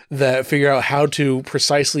lawyers that figure out how to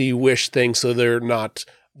precisely wish things so they're not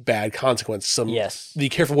bad consequences. Yes. Be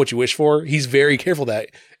careful what you wish for. He's very careful of that.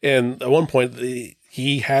 And at one point,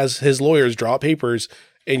 he has his lawyers draw papers,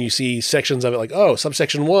 and you see sections of it like, oh,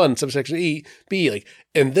 subsection 1, subsection B, like,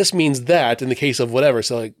 and this means that in the case of whatever.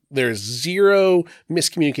 So like, there's zero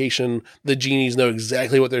miscommunication. The genies know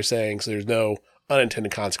exactly what they're saying, so there's no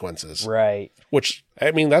unintended consequences. Right. Which,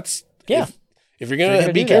 I mean, that's Yeah. If you're gonna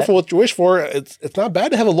gonna be do careful what you wish for, it's not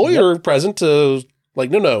bad to have a lawyer present to like,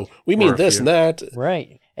 no, we mean Or a this few. and that.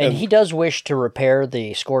 Right. And he does wish to repair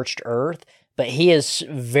the scorched earth, but he is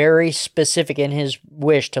very specific in his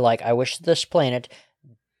wish to like, I wish this planet,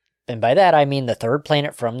 and by that I mean the third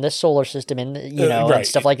planet from this solar system, and and right.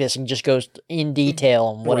 stuff like this, and just goes in detail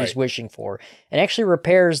on what he's Right. wishing for, and actually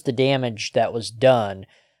repairs the damage that was done.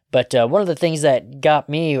 But one of the things that got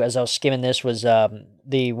me as I was skimming this was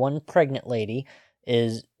the one pregnant lady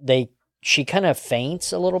she kind of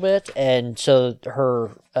faints a little bit, and so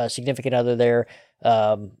her significant other there,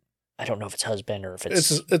 I don't know if it's husband or if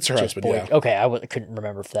it's It's her just husband, boy. yeah. Okay, I couldn't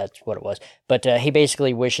remember if that's what it was, but he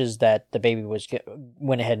basically wishes that the baby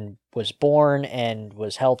went ahead and was born and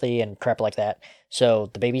was healthy and crap like that. So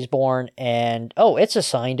the baby's born, and it's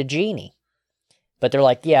assigned a genie. But they're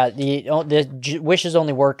like, yeah, the wishes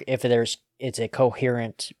only work if it's a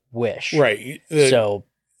coherent wish, Right. So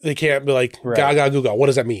They can't be like, Right. gaga, googa. What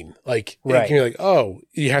does that mean? Like, Right. it can be like, oh,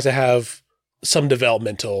 you have to have some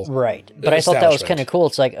developmental. right. But I thought that was establishment. kind of cool.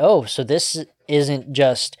 It's like, so this isn't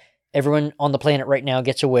just everyone on the planet right now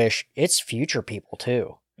gets a wish; it's future people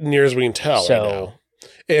too. Near as we can tell So- right now.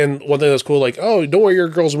 And one thing that's cool, like, oh, don't worry, your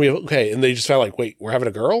girl's gonna be okay. And they just found like, wait, we're having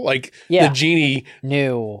a girl? Like, Yeah. the genie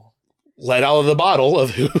New. let out of the bottle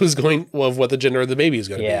of of what the gender of the baby is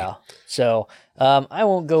going to Yeah. So I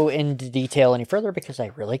won't go into detail any further because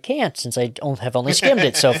I really can't, since I have only skimmed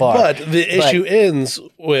it so be. far. But the issue ends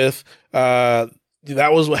with that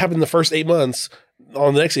was what happened in the first 8 months.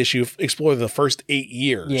 On the next issue, explore the first 8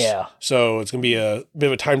 years. Yeah. So it's going to be a bit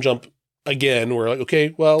of a time jump again. We're like,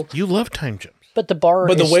 okay, well, You love time jumps. But the bar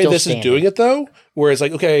but the is way still this standing. is doing it though, where it's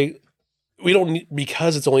like, okay, we don't need,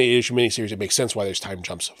 because it's only an 8-issue miniseries, it makes sense why there's time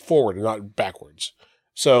jumps forward and not backwards.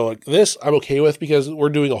 So like this, I'm okay with because we're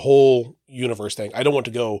doing a whole universe thing. I don't want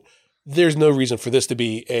to go. There's no reason for this to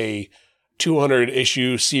be a 200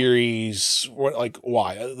 issue series. Like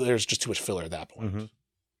why? There's just too much filler at that point. Mhm.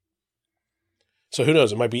 So who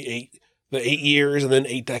knows? It might be 8 years and then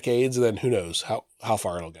 8 decades, and then who knows how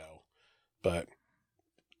far it'll go. But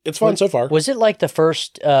it's fun so far. Was it like the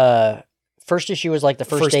first issue was like the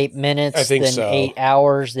first First- 8 minutes, I think then so. 8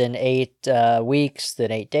 hours, then 8 weeks,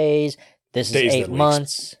 then 8 days. This is Days, 8 then weeks.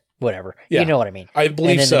 months, whatever. Yeah. You know what I mean. I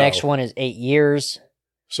believe And then so. the next one is 8 years,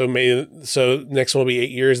 So next one will be 8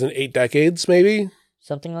 years and 8 decades, maybe.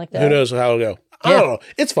 something like that. Who knows how it'll go? I Yeah. don't know.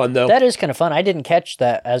 It's fun though. That is kind of fun. I didn't catch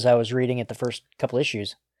that as I was reading it the first couple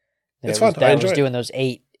issues. It's It was- fun. I That enjoy was it. doing those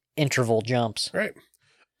 8 interval jumps. Right.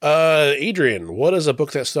 Adrian, what is a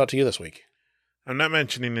book that stood out to you this week? I'm not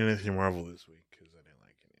mentioning anything Marvel this week because I didn't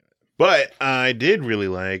like any of it. But I did really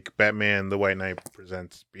like Batman: The White Knight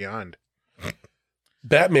Presents Beyond.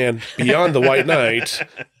 Batman Beyond the White Knight,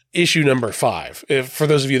 issue number 5. For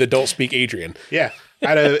those of you that don't speak Adrian, Yeah,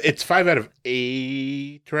 it's 5 out of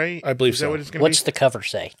 8, right? I believe Is that so. what it's going to be? What's the cover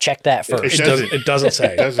say? Check that it first. doesn't. It doesn't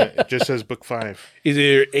say. It doesn't. It just says book 5.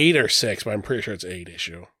 Either 8 or 6, but I'm pretty sure it's 8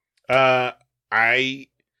 issue. So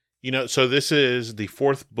this is the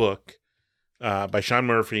 4th book by Sean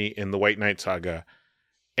Murphy in the White Knight saga,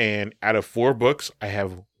 And out of 4 books, I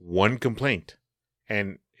have one complaint.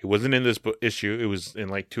 And it wasn't in this issue. It was in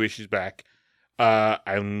like 2 issues back.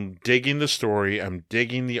 I'm digging the story. I'm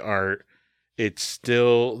digging the art. It's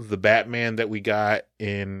still the Batman that we got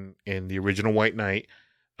in the original White Knight.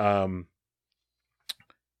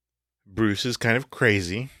 Bruce is kind of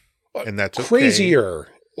crazy, and that's okay. Crazier.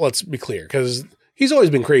 Let's be clear, because he's always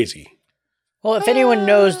been crazy. Well, if anyone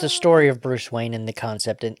knows the story of Bruce Wayne and the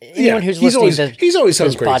concept, and anyone who's he's listening always, he's always to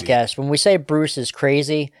this crazy. podcast, when we say Bruce is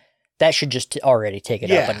crazy, that should just already take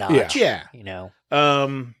it up a notch. Yeah. You know.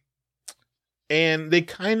 And they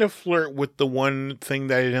kind of flirt with the one thing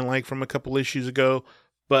that I didn't like from a couple issues ago,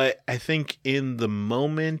 but I think in the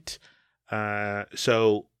moment,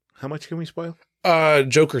 so how much can we spoil?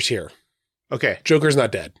 Joker's here. Okay. Joker's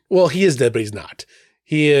not dead. Well, he is dead, but he's not.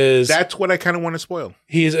 He is. That's what I kind of want to spoil.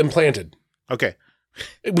 He is implanted. Okay.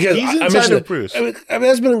 Because he's I inside mentioned of Bruce. I mean,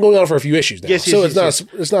 that's been going on for a few issues now. Yes, so yes,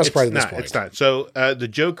 it's not surprising at this point. It's not. So the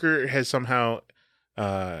Joker has somehow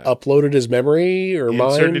uploaded his memory or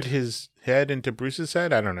inserted mind. his head into Bruce's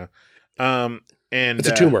head. I don't know. And It's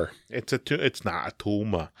a tumor. It's not a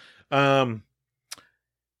tumor.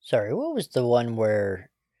 Sorry, what was the one where?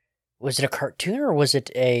 Was it a cartoon or was it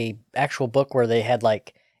a actual book where they had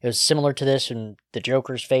like it was similar to this, and the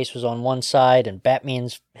Joker's face was on one side and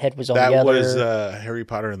Batman's head was on the other? That was Harry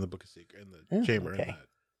Potter and the Book of Secrets in the chamber in the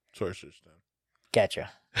Sorcerer's Stone. Gotcha.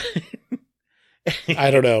 I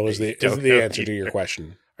don't know. Is the Don't know answer to either. your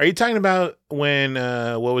question? Are you talking about when?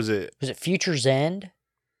 What was it? Was it Future's End?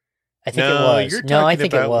 I think no, it was. You're No, I talking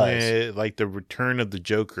think it about was. when, like the Return of the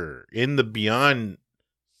Joker in the Beyond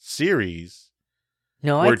series,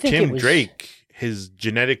 No, where I think Tim it was... Drake his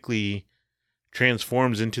genetically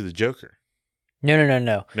transforms into the Joker. No.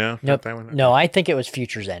 No, Nope. not that one. No, I think it was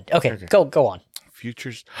Future's End. Okay. Go on.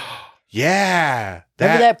 Futures. Yeah,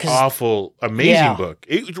 Remember that? 'Cause- awful, amazing Yeah. book.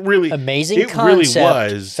 It really, Amazing it concept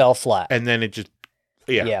really was, fell flat. and then it just,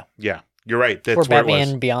 Yeah. You're right. That's Where where it Batman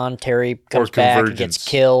was. Beyond Terry comes back and gets Convergence.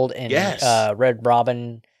 killed, and Yes. Red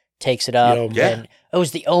Robin takes it up. Yeah. And it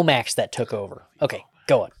was the Omax that took over. Okay,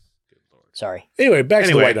 go on. Sorry. Anyway, back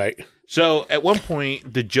to the White Knight. So at one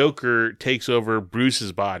point, the Joker takes over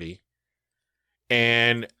Bruce's body,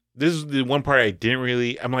 and this is the one part I didn't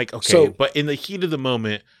really. I'm like, okay, So- but in the heat of the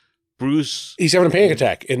moment, Bruce, He's having a panic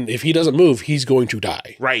attack, and if he doesn't move, he's going to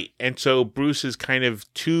die. right, and so Bruce is kind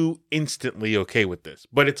of too instantly okay with this.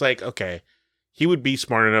 But it's like, okay, he would be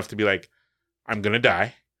smart enough to be like, I'm gonna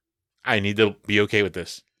die. I need to be okay with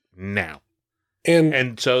this now.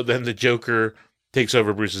 And so then the Joker takes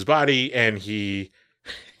over Bruce's body, and he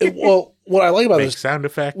well, what I like about makes this, sound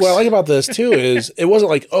effects. what I like about this too, is it wasn't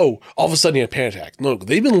like, oh, all of a sudden he had a panic attack. No,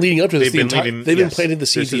 they've been leading up to this. They've been planting the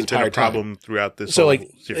seeds the This has been entire a problem time. throughout this. So whole like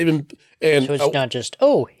series. they've been and So it's not just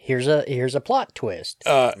here's a plot twist.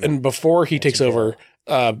 and before he takes over,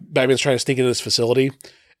 Batman's trying to sneak into this facility,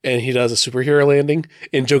 and he does a superhero landing,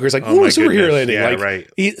 and Joker's like, Oh "Ooh, a my superhero goodness. landing!" Yeah, like,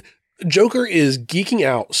 right. Joker is geeking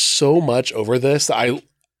out so much over this that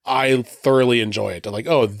I thoroughly enjoy it. I'm like,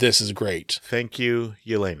 "Oh, this is great." Thank you,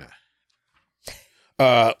 Yelena.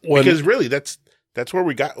 When Because really, that's where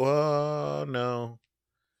we got. Oh no,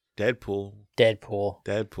 Deadpool.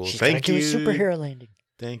 She's Thank gonna you, do a superhero landing.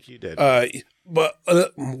 Thank you, Deadpool. but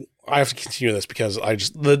I have to continue this because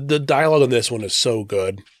the dialogue on this one is so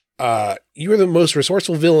good. You are the most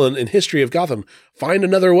resourceful villain in history of Gotham. Find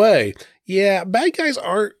another way. Yeah, bad guys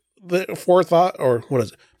aren't the forethought, or what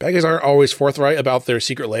is it? Bad guys aren't always forthright about their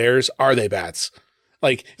secret layers, are they, Bats?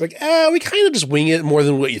 Like, we kind of just wing it more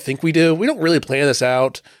than what you think we do. We don't really plan this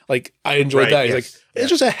out. Like, I enjoyed Right, that. He's yes, like, it's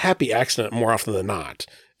just a happy accident more often than not.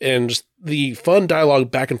 And just the fun dialogue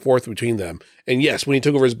back and forth between them. And yes, when he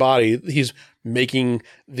took over his body, he's making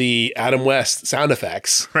the Adam West sound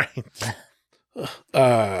effects. Right.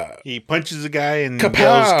 He punches a guy and Kapow.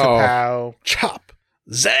 yells "Kapow!" Chop.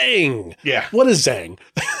 Zang. Yeah, What is Zang?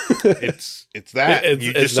 it's that. It's-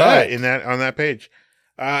 You it's just saw that. it on that page.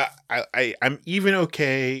 I'm even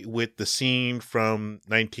okay with the scene from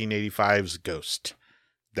 1985's Ghost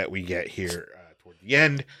that we get here toward the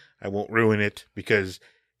end. I won't ruin it because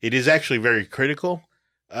it is actually very critical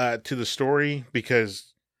to the story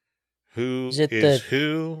because who Is it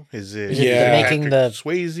who? Is it is it the making Patrick the-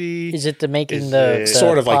 Swayze? Is it the making Is the it-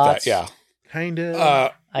 Sort of like pots? that, yeah. Kind of.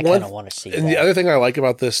 I One- kind of want to see And that. the other thing I like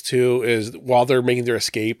about this too is while they're making their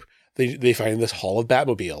escape, they find this hall of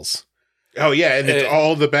Batmobiles. Oh yeah, and it's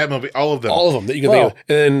all the Batmobile, all of them. All of them that you can Well, think of.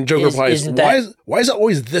 And then Joker replies, isn't that- why is it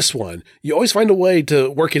always this one? You always find a way to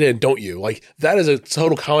work it in, don't you? Like, that is a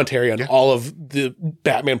total commentary on all of the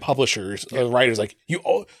Batman publishers, writers. Like, you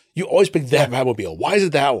always pick that Batmobile. Why is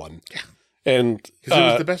it that one? And Because it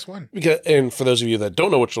was the best one. and for those of you that don't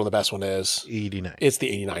know which one the best one is, 89. it's the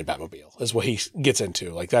 89 Batmobile is what he gets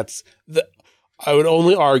into. Like that's I would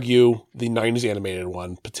only argue the 90s animated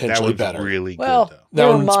one That potentially was better. really Well, good, though. That they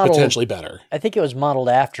were one's modeled- potentially better. I think it was modeled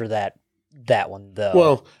after that one though.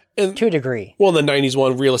 Well, and to a degree. well, in the 90s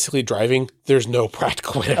one, realistically driving, there's no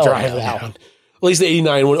practical way to Oh, drive no, that no. one. At least the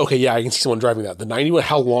 89 one, okay, yeah, I can see someone driving that. The 90 one,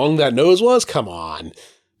 how long that nose was, come on.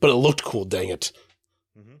 But it looked cool, dang it.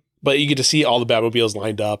 Mhm. But you get to see all the Batmobiles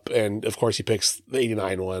lined up, and of course he picks the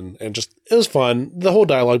 89 one, and just, it was fun. The whole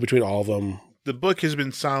dialogue between all of them. The book has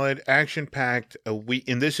been solid, action-packed.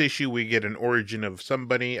 In this issue, we get an origin of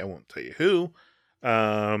somebody. I won't tell you who.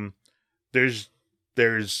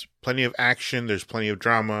 There's plenty of action. There's plenty of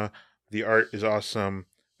drama. The art is awesome.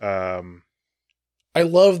 I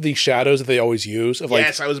love the shadows that they always use. Of like,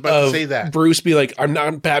 Yes, I was about to of say that. Bruce be like, I'm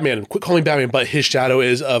not Batman. Quit calling me Batman, but his shadow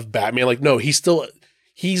is of Batman. Like, no, he's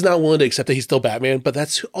not willing to accept that he's still Batman, but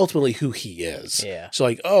that's ultimately who he is. Yeah. So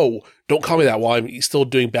like, oh, don't call me that while I'm still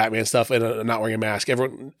doing Batman stuff and not wearing a mask.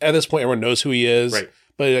 Everyone at this point, everyone knows who he is. Right.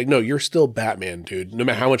 But like, no, you're still Batman, dude. No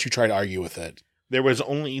matter how much you try to argue with it. There was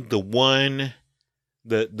only the one,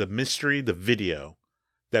 the mystery, the video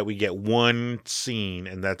that we get one scene,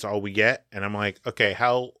 and that's all we get. And I'm like, okay,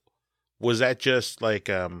 how was that? Just like,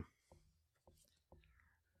 was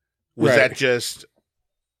Right. that just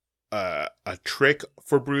a trick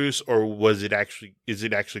for Bruce, or is it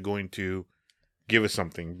actually going to give us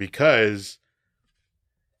something? Because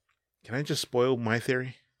can I just spoil my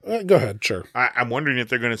theory? Go ahead, sure. I'm wondering if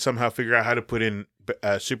they're going to somehow figure out how to put in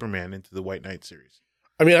Superman into the White Knight series.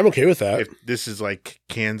 I mean, I'm okay with that. If this is like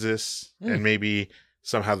Kansas and maybe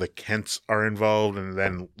somehow the Kents are involved and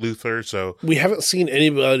then Luthor. So We haven't seen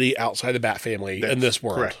anybody outside the Bat family in this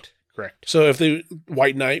world. Correct. So if the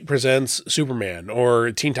White Knight presents Superman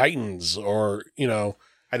or Teen Titans or,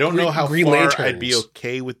 I don't know how Green far Lanterns. I'd be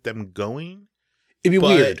okay with them going. it'd be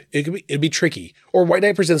But- weird. It'd be tricky. Or White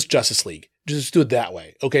Knight presents Justice League. Just do it that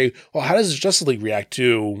way. Okay. Well, how does Justice League react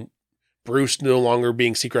to Bruce no longer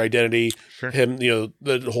being secret identity? Sure. Him,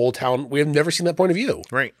 the whole town. We have never seen that point of view.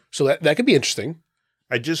 Right. So that could be interesting.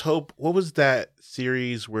 I just hope, what was that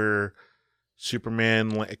series where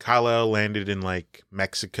Superman, Kal-El landed in like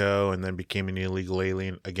Mexico and then became an illegal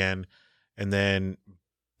alien again. And then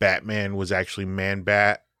Batman was actually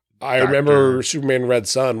Man-Bat. I Doctor- remember Superman Red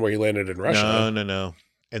Sun where he landed in Russia. No.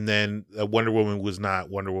 And then Wonder Woman was not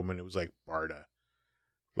Wonder Woman. It was like Barda.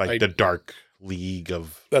 Like I- the Dark League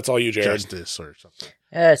of That's all you, Jared. Justice or something.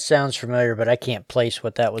 That sounds familiar, but I can't place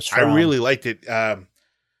what that was from. I really liked it.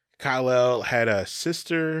 Kal-El had a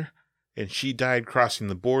sister, and she died crossing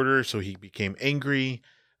the border, so he became angry.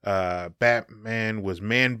 Batman was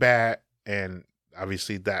Man-Bat, and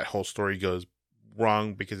obviously that whole story goes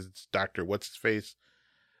wrong because it's Dr. What's-His-Face.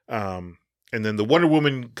 And then the Wonder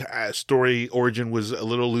Woman story origin was a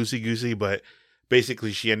little loosey-goosey, but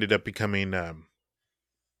basically she ended up becoming...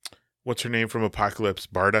 what's her name from Apocalypse?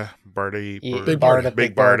 Big Barda,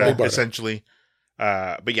 Big Barda. essentially.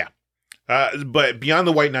 But yeah. But beyond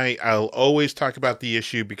the White Knight, I'll always talk about the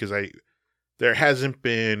issue because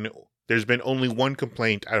there's been only one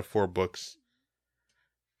complaint out of 4 books.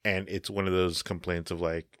 And it's one of those complaints of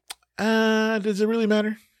like, does it really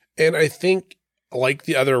matter? And I think, like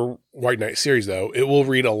the other White Knight series, though, it will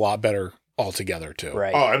read a lot better altogether, too.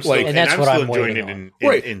 Right. Oh, I'm still, Like- And that's what I'm enjoying waiting it on.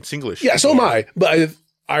 Right. in single issue. Yeah, so am I. But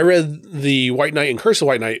I read the White Knight and Curse of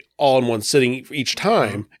White Knight all in one sitting each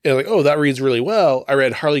time. And like, oh, that reads really well. I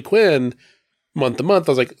read Harley Quinn month to month.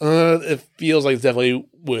 I was like, it feels like it definitely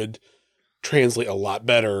would translate a lot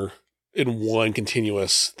better in one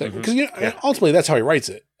continuous thing. Mhm. Because Yeah. ultimately that's how he writes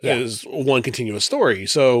it, Yeah. is one continuous story.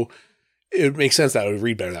 So it makes sense that it would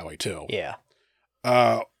read better that way too. Yeah.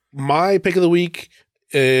 My pick of the week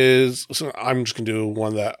is, so I'm just going to do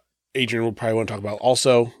one that Adrian will probably want to talk about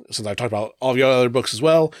also, since I've talked about all of your other books as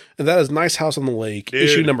well. And that is Nice House on the Lake, Dude.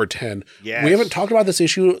 issue number 10. Yes. We haven't talked about this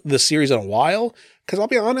series in a while, because I'll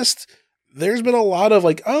be honest, there's been a lot of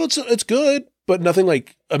like, oh, it's good, but nothing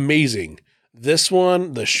like amazing. This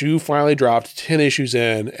one, the shoe finally dropped 10 issues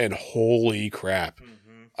in, and holy crap.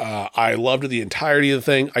 Mhm. I loved the entirety of the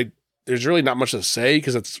thing. There's really not much to say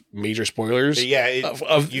because it's major spoilers. Yeah, you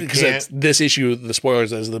Because can't. it's this issue, the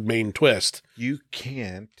spoilers is the main twist. You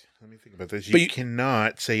can't. Let me think about this. But You you-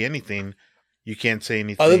 cannot say anything. You can't say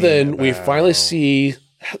anything. Other than we about- finally see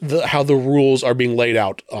how the rules are being laid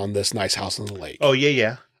out on this Nice House on the Lake. Oh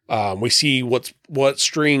yeah. We see what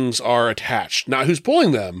strings are attached, not who's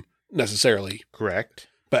pulling them necessarily, Correct.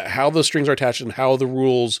 but how the strings are attached and how the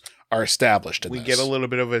rules are established. In We this. get a little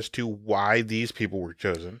bit of as to why these people were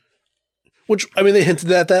chosen. Which, I mean, they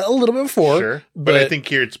hinted at that a little bit before. Sure. But I think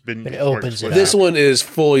here it's been It more opens it split up. this out. one is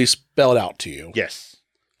fully spelled out to you. Yes.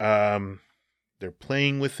 They're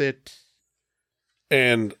playing with it.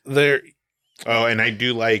 And they're Oh, and I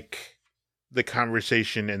do like the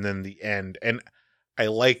conversation and then the end. And I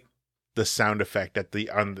like the sound effect at the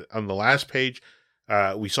on the last page.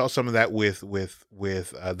 We saw some of that with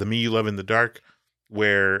the Me You Love in the Dark,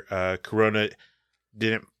 where Corona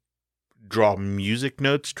didn't draw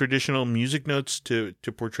traditional music notes to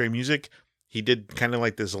portray music. He did kind of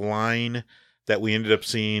like this line that we ended up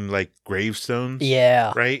seeing like gravestones.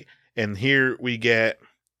 Yeah. Right. And here we get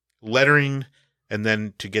lettering, and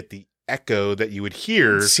then to get the echo that you would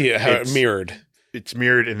hear, see it, how it mirrored. it's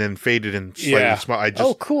mirrored and then faded and slightly Yeah. small. I just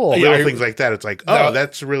Oh, cool. Yeah, little I- things like that. It's like, that-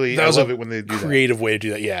 that's really, that I was love a it when they do that. Creative way to do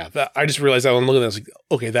that. Yeah. I just realized that when looking at that, I was like,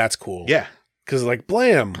 okay, that's cool. Yeah. Because like,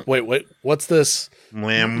 blam. Wait, what's this?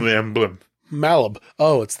 Blam, blam, blam. Malib.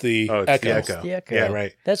 Oh, it's the Oh, it's echo. the echo. The echo. Yeah,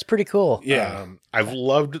 right. That's pretty cool. Yeah. I've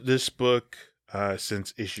loved this book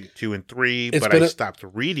since issue 2 and 3, It's but been I a- stopped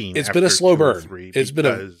reading. It's been a after slow 2 or burn. 3 It's been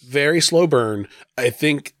a because- very slow burn. I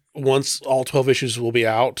think once all 12 issues will be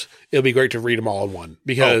out, it'll be great to read them all in one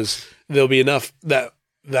because there'll be enough that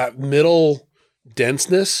middle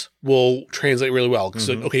denseness will translate really well. Because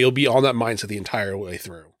Mhm. okay, you'll be on that mindset the entire way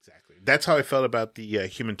through. Exactly. That's how I felt about the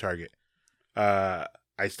Human Target. I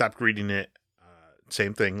stopped reading it.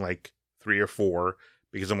 Same thing, like 3 or 4,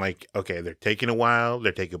 because I'm like, okay, they're taking a while.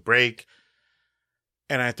 They're taking a break.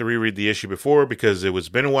 And I have to reread the issue before because it was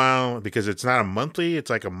been a while, because it's not a monthly. It's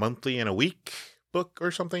like a monthly and a week book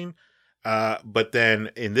or something. But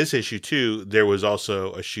then in this issue too, there was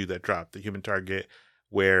also a shoe that dropped, the Human Target,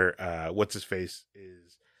 where what's his face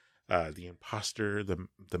is the imposter, the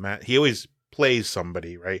man. He always plays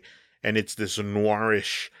somebody, right? And it's this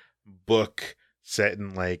noirish book set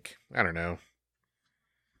in like I don't know,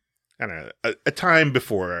 a time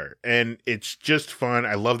before, and it's just fun.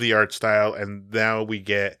 I love the art style, and now we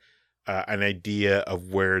get an idea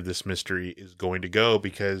of where this mystery is going to go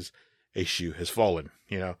because a shoe has fallen.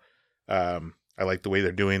 You know, I like the way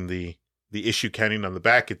they're doing the issue counting on the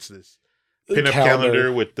back. It's this pinup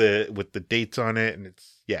calendar with the dates on it, and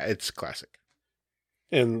it's classic.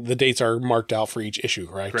 And the dates are marked out for each issue,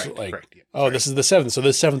 right? Correct. Like, correct. Yeah, oh, this is the 7th. So the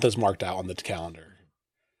 7th is marked out on the calendar.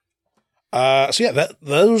 So yeah,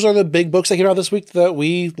 those are the big books that came out this week that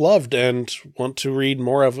we loved and want to read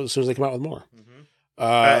more of as soon as they come out with more.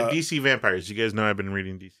 DC Vampires. You guys know I've been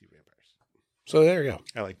reading DC Vampires. So there you go.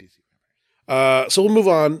 I like DC Vampires. So we'll move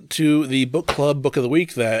on to the book club book of the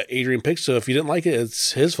week that Adrian picked. So if you didn't like it,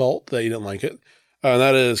 it's his fault that you didn't like it. And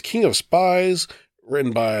that is King of Spies,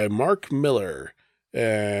 written by Mark Miller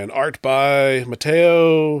and art by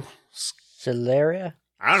Matteo Celeria?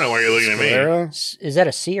 I don't know why you're looking at me. Scalera. Is that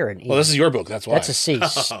a C or an E? Well, this is your book. That's why. That's a C.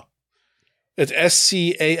 It's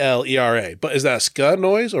Scalera. But is that a sc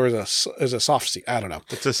noise or is it a soft C? I don't know.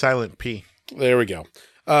 It's a silent P. There we go.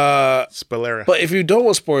 Spalera. But if you don't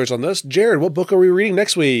want spoilers on this, Jared, what book are we reading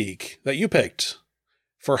next week that you picked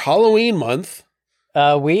for Halloween month?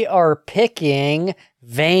 We are picking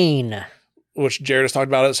Vane. Which Jared has talked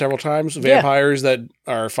about it several times. Vampires that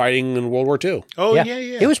are fighting in World War II. Oh, Yeah.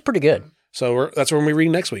 yeah. It was pretty good. So that's what we're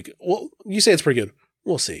reading next week. Well, you say it's pretty good.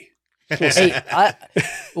 We'll see. Hey,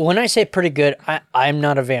 when I say pretty good, I'm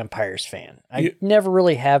not a vampires fan. I never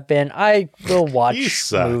really have been. I will You watch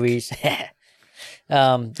suck. movies.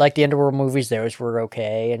 Like the Underworld movies, those were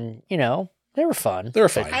okay. And, they were fun. They're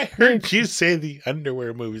fine. I heard you say the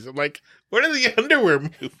underwear movies. I'm like, what are the underwear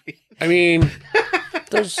movies? I mean,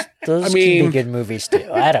 Those I can mean- be good movies too.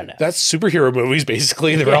 I don't know. that's superhero movies,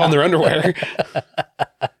 basically. They're all in their underwear.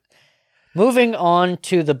 Moving on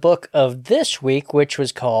to the book of this week, which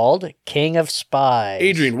was called King of Spies.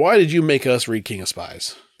 Adrian, why did you make us read King of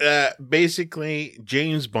Spies? Basically,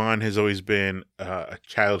 James Bond has always been a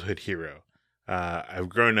childhood hero. I've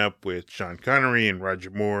grown up with Sean Connery and Roger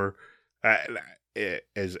Moore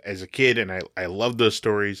as a kid, and I love those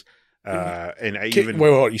stories. And I even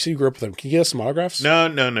Wait, you said you grew up with them. Can you get us some autographs? no.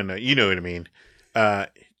 You know what I mean,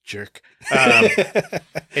 jerk.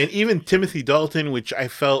 And even Timothy Dalton, which I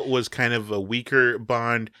felt was kind of a weaker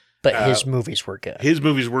Bond. But his movies were good. His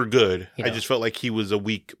movies were good. You I know. just felt like he was a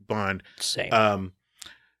weak Bond. Same.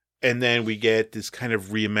 And then we get this kind of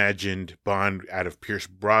reimagined Bond out of Pierce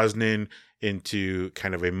Brosnan into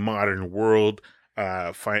kind of a modern world,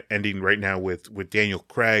 ending right now with Daniel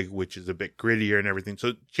Craig, which is a bit grittier and everything.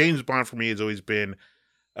 So James Bond for me has always been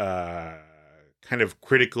kind of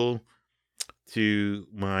critical to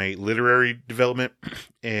my literary development.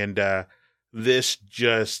 And this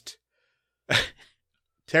just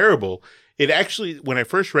terrible. It actually, when I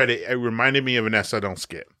first read it, it reminded me of an Essadon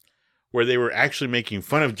skit, where they were actually making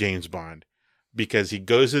fun of James Bond because he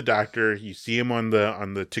goes to the doctor. You see him on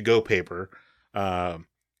the to-go paper,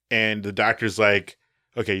 and the doctor's like,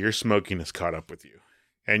 "Okay, your smoking has caught up with you,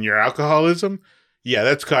 and your alcoholism, yeah,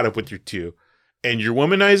 that's caught up with you too, and your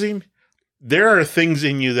womanizing. There are things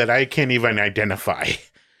in you that I can't even identify."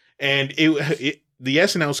 And the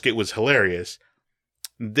SNL skit was hilarious.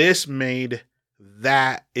 This made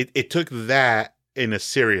that it took that in a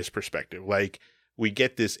serious perspective. Like, we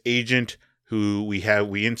get this agent who we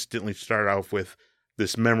instantly start off with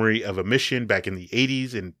this memory of a mission back in the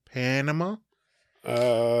 80s in Panama.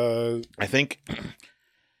 I think.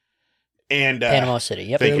 And Panama City.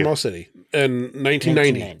 Yep. Panama City in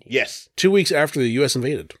 1990. Yes. 2 weeks after the U.S.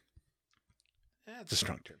 invaded. That's a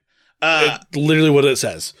strong term. It's literally what it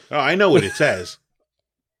says. Oh, I know what it says.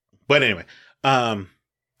 But anyway,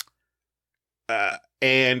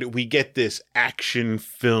 and we get this action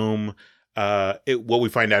film. What we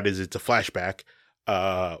find out is it's a flashback.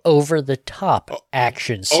 Over the top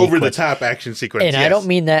action sequence. Over the top action sequence. And yes. I don't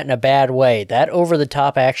mean that in a bad way. That over the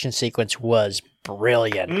top action sequence was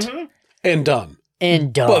brilliant. Mm-hmm. And dumb.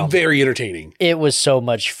 And dumb. But very entertaining. It was so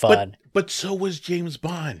much fun. But so was James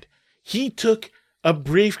Bond. He took a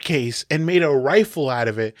briefcase and made a rifle out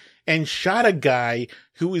of it and shot a guy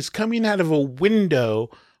who was coming out of a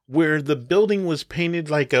window where the building was painted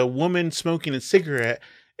like a woman smoking a cigarette.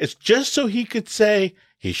 It's just so he could say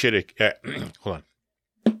he should have hold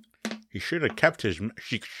on. He should have kept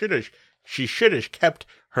she should have kept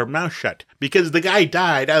her mouth shut because the guy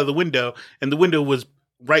died out of the window and the window was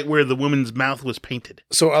right where the woman's mouth was painted.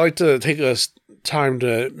 So I like to take us time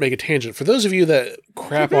to make a tangent. For those of you that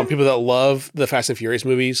crap on people that love the Fast and Furious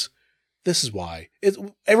movies, this is why.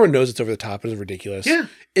 Everyone knows it's over the top and it's ridiculous. Yeah.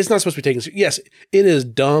 It's not supposed to be taken. Yes, it is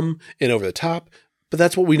dumb and over the top, but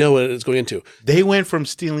that's what we know what it's going into. They went from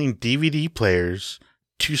stealing DVD players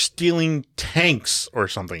to stealing tanks or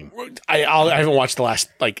something. I haven't watched the last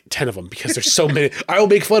 10 of them because there's so many. I will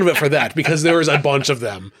make fun of it for that because there was a bunch of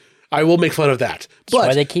them. I will make fun of that. That's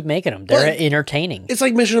why they keep making them. They're entertaining. It's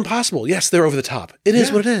like Mission Impossible. Yes, they're over the top. It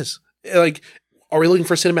is what it is. Like, are we looking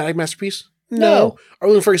for a cinematic masterpiece? No. Are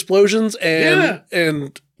we looking for explosions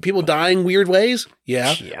and people dying weird ways?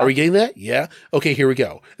 Yeah. Are we getting that? Yeah. Okay, here we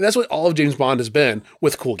go. And that's what all of James Bond has been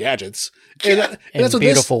with cool gadgets. And that's what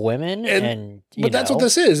beautiful women. But that's what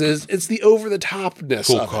this is it's the over the topness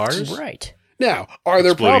cool of cars. It. Right. Now, are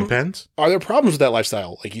there pens? Are there problems with that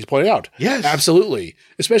lifestyle? Like he's pointed out. Yes. Absolutely.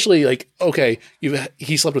 Especially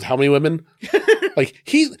he slept with how many women?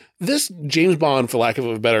 This James Bond, for lack of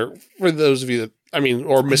a better, for those of you that,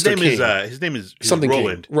 or Mr. King. His name is something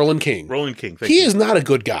Roland. King. Roland King. Roland King. He is not a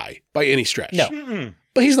good guy by any stretch. No. Mm-mm.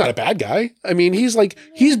 But he's not a bad guy.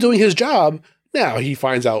 He's doing his job. Now he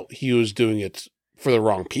finds out he was doing it for the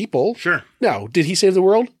wrong people. Sure. Now, did he save the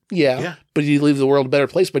world? Yeah. But did he leave the world a better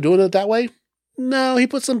place by doing it that way? No, he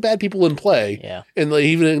put some bad people in play. Yeah. And they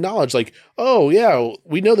even acknowledge oh yeah,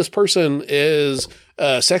 we know this person is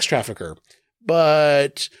a sex trafficker,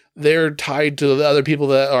 but they're tied to the other people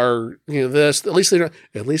that are, this. At least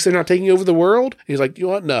they're not taking over the world. And he's like, you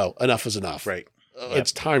know what? No, enough is enough. Right.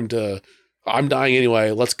 It's time to. I'm dying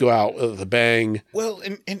anyway. Let's go out with a bang. Well,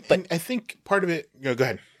 and I think part of it. Go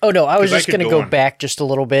ahead. Oh no, I was just going to go on. back just a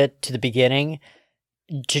little bit to the beginning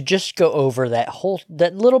to just go over that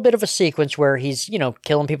little bit of a sequence where he's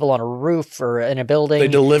killing people on a roof or in a building. They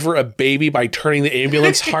deliver a baby by turning the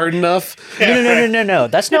ambulance hard enough. No.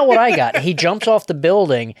 That's not what I got. He jumps off the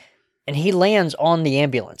building and he lands on the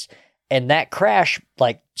ambulance. And that crash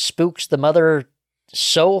spooks the mother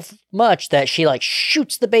so much that she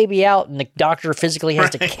shoots the baby out and the doctor physically has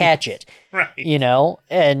to catch it. Right.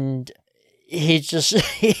 And he just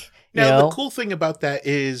Now, the cool thing about that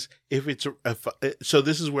is if it's so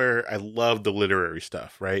this is where I love the literary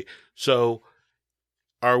stuff, right? So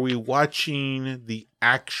are we watching the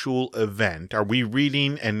actual event? Are we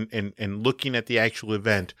reading and looking at the actual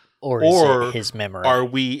event? Or is it his memory? Are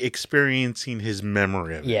we experiencing his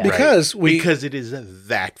memory of it? Yeah. Because it is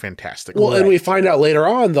that fantastic. Well, and we find out later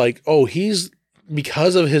on, he's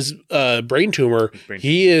because of his brain tumor,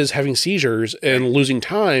 he is having seizures and losing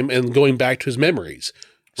time and going back to his memories.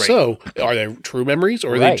 Right. So, are they true memories,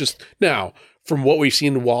 or are they just now? From what we've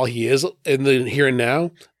seen while he is in the here and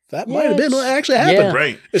now, that might have been what actually happened, Yeah.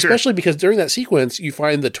 Right? Especially because during that sequence, you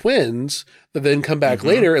find the twins that then come back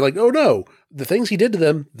later, and oh no, the things he did to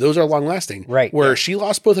them, those are long lasting. Right. Where she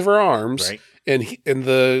lost both of her arms, Right. and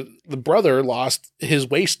the brother lost his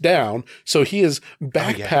waist down, so he is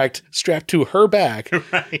backpacked, strapped to her back,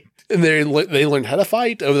 Right. and they learned how to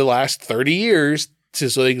fight over the last 30 years, so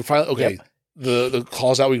they can finally the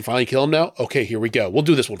calls out, we can finally kill him now. Okay, here we go. We'll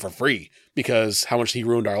do this one for free because how much he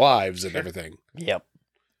ruined our lives and everything. Yep.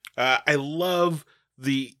 I love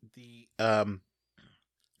the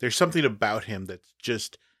there's something about him that's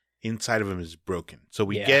just inside of him is broken. So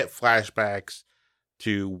we get flashbacks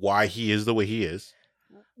to why he is the way he is.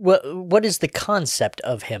 What is the concept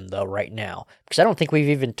of him, though, right now? Because I don't think we've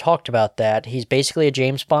even talked about that. He's basically a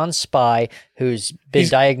James Bond spy who's been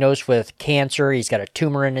diagnosed with cancer. He's got a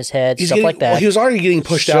tumor in his head, stuff like that. Well, he was already getting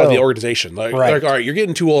pushed out of the organization. Like, all right, you're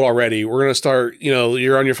getting too old already. We're going to start,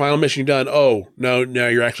 you're on your final mission. You're done. Oh, no,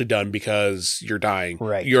 you're actually done because you're dying.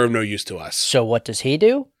 Right. You're of no use to us. So what does he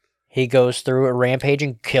do? He goes through a rampage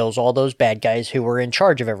and kills all those bad guys who were in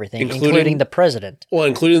charge of everything, including the president. Well,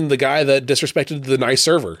 including the guy that disrespected the nice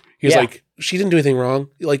server. He was like, she didn't do anything wrong.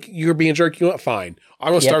 Like, you're being a jerk. You know what? Fine.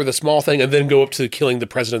 I'm going to start with a small thing and then go up to killing the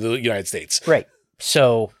president of the United States. Right.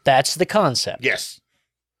 So that's the concept. Yes.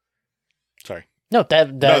 Sorry. No,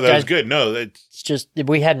 that was good. No, it's just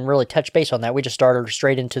we hadn't really touched base on that. We just started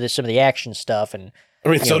straight into some of the action stuff and. I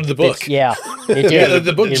mean, so did the book. Yeah, it did. Yeah,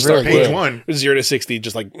 the book just started page 1. 0 to 60,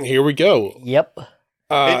 just like, here we go. Yep.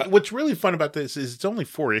 What's really fun about this is it's only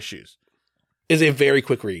 4 issues. Is a very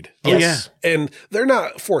quick read. Yes. Yeah. And they're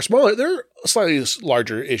not 4 smaller, they're slightly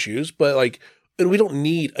larger issues, but and we don't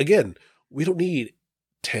need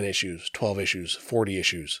 10 issues, 12 issues, 40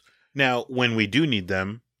 issues. Now, when we do need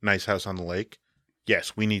them, Nice House on the Lake,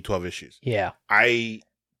 yes, we need 12 issues. Yeah. I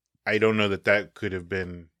don't know that could have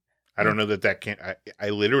been... I don't know that can't. I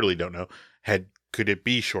literally don't know. Could it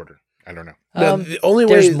be shorter? I don't know. Now, the only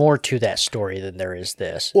there's more to that story than there is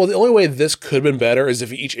this. Well, the only way this could have been better is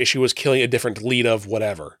if each issue was killing a different lead of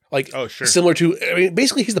whatever. Like, oh, sure. Similar to,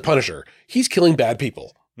 basically he's the Punisher. He's killing bad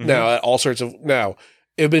people. Mm-hmm. Now, all sorts of, it would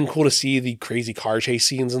have been cool to see the crazy car chase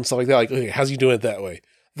scenes and stuff like that. Like, okay, how's he doing it that way?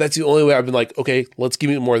 That's the only way I've been like, okay, let's give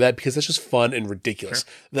me more of that because that's just fun and ridiculous.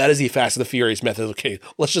 Sure. That is the Fast and the Furious method. Okay,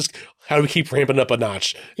 how do we keep ramping up a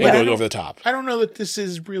notch and going over the top? I don't know that this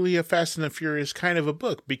is really a Fast and the Furious kind of a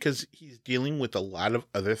book because he's dealing with a lot of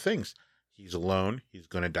other things. He's alone. He's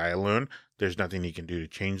going to die alone. There's nothing he can do to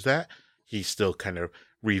change that. He still kind of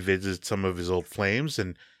revisits some of his old flames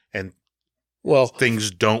and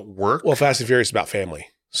things don't work. Well, Fast and Furious is about family.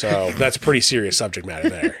 So that's a pretty serious subject matter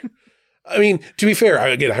there. I mean, to be fair, I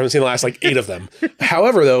haven't seen the last 8 of them.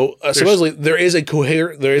 However, though, supposedly there is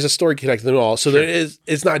a story connecting them all. So sure.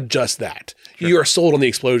 It's not just that. Sure. You are sold on the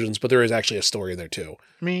explosions, but there is actually a story in there too.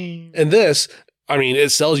 And this,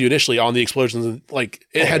 it sells you initially on the explosions.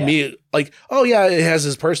 And me oh yeah, it has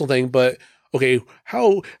his personal thing, but okay,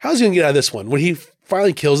 how's he gonna get out of this one? When he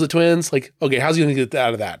finally kills the twins, okay, how's he gonna get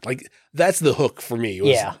out of that? That's the hook for me.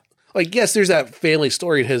 Yes, there's that family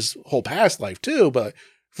story in his whole past life too, but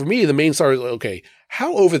for me, the main story is, okay,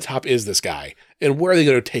 how over the top is this guy? And where are they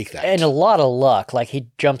going to take that? And a lot of luck. He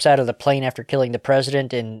jumps out of the plane after killing the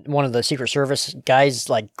president, and one of the Secret Service guys,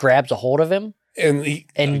 grabs a hold of him. And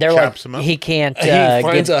they're like, he can't... he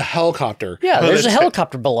finds a helicopter. Yeah, there's a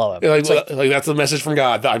helicopter below him. That's a message from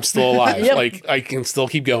God that I'm still alive. Yep. I can still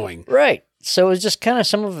keep going. Right. So it was just kind of,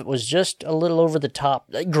 some of it was just a little over the top.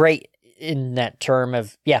 Great in that term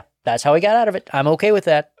of, that's how he got out of it. I'm okay with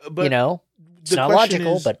that, But It's not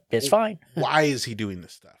logical, but it's fine. Why is he doing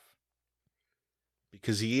this stuff?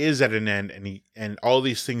 Because he is at an end, and all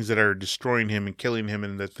these things that are destroying him and killing him,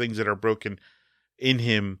 and the things that are broken in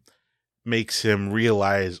him, makes him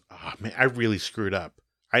realize, oh man, I really screwed up.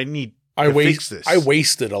 I need to fix this. I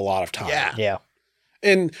wasted a lot of time. Yeah.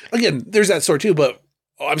 And again, there's that story too, but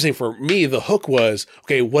I'm saying for me, the hook was,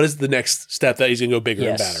 okay, what is the next step that he's going to go bigger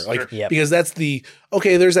and better? Because that's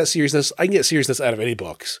there's that seriousness. I can get seriousness out of any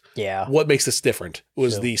books. Yeah. What makes this different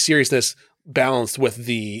was the seriousness balanced with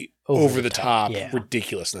the over the top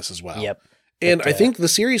ridiculousness as well. Yep. And I think the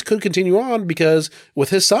series could continue on because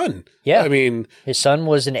with his son. Yeah. His son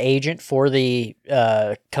was an agent for the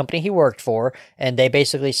company he worked for, and they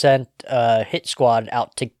basically sent a hit squad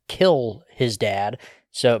out to kill his dad.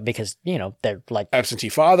 So, because, they're like... absentee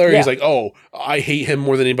father. Yeah. He's like, oh, I hate him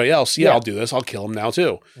more than anybody else. Yeah, I'll do this. I'll kill him now,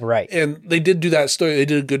 too. Right. And they did do that story. They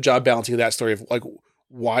did a good job balancing that story of,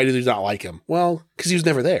 why did they not like him? Well, because he was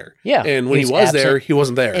never there. Yeah. And when he was there, he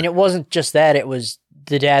wasn't there. And it wasn't just that. It was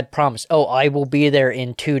the dad promised, I will be there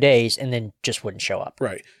in 2 days, and then just wouldn't show up.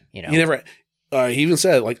 Right. He never... he even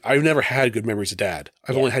said, I've never had good memories of dad.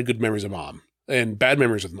 I've only had good memories of mom. And bad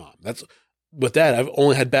memories with mom. That's... With dad, I've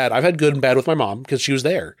only had bad. I've had good and bad with my mom because she was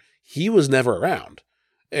there. He was never around.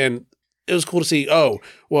 And it was cool to see,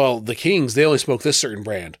 the Kings, they only smoke this certain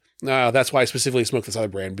brand. That's why I specifically smoke this other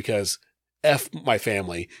brand because F my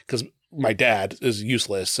family because my dad is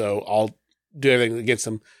useless. So I'll do everything against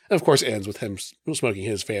him. And of course, it ends with him smoking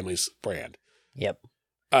his family's brand. Yep.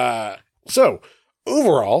 So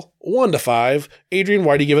overall, 1 to 5. Adrian,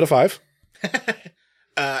 why do you give it a 5?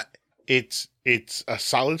 It's a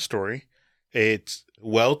solid story. It's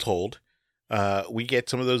well told. We get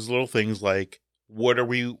some of those little things like what are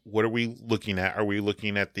we looking at? Are we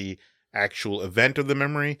looking at the actual event of the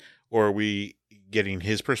memory, or are we getting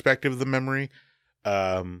his perspective of the memory?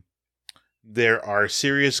 There are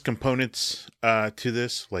serious components to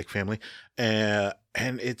this, like family, and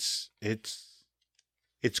it's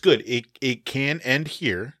good. It can end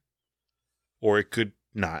here, or it could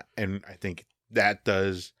not, and I think that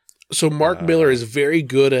does. So Mark Miller is very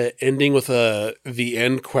good at ending with the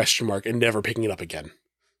end question mark and never picking it up again.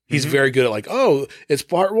 He's very good at like, oh, it's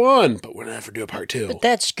part 1, but we're never do a part 2. But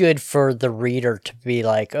that's good for the reader to be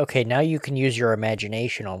like, okay, now you can use your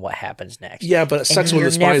imagination on what happens next. Yeah, but it sucks when you're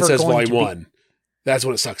the spine never says going volume to be- 1. That's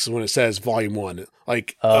when it sucks, is when it says volume 1.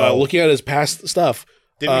 Like, Oh. looking at his past stuff,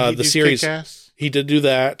 Didn't he the do series, Kick-Ass? he did do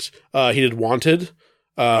that. He did Wanted.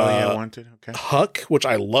 Wanted. Okay, Huck, which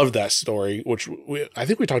I love that story, which I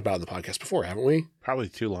think we talked about in the podcast before, haven't we? probably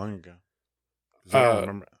too long ago. 'Cause I don't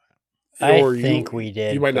remember. I Or think we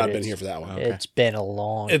did. You might not but have been it's- here for that one. Okay. It's been a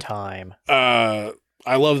long time. I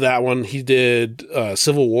love that one. He did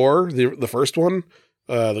Civil War, the first one,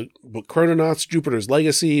 the book Chrononauts, Jupiter's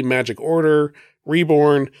Legacy, Magic Order,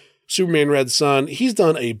 Reborn, Superman Red Sun. He's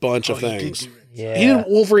done a bunch of things. Yeah. He did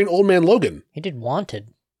Wolverine Old Man Logan. He did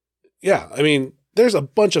Wanted. Yeah, I mean, there's a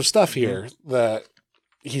bunch of stuff here that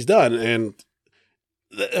he's done, and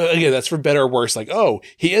again, that's for better or worse. Like, oh,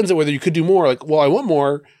 he ends it whether you could do more. Like, well, I want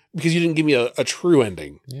more because you didn't give me a true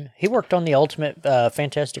ending. Yeah. He worked on the Ultimate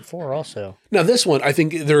Fantastic Four also. Now, this one, I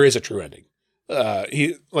think there is a true ending.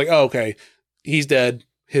 He like, oh, okay, he's dead.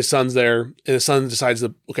 His son's there, and his son decides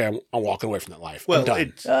that, okay, I'm walking away from that life. I'm Well,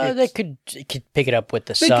 done. They could pick it up with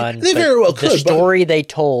the They son. could- they but very well The could, but- story they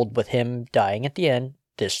told with him dying at the end,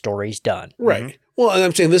 this story's done. Right. Well, and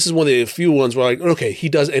I'm saying this is one of the few ones where, like, okay, he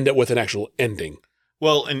does end up with an actual ending.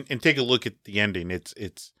 Well, and take a look at the ending.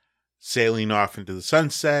 It's sailing off into the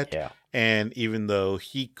sunset. Yeah. And even though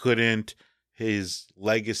he couldn't, his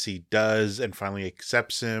legacy does and finally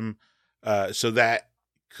accepts him. So that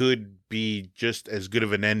could be just as good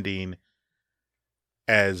of an ending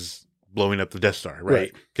as blowing up the Death Star, right?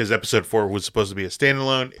 Right. Because episode 4 was supposed to be a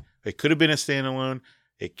standalone. It could have been a standalone.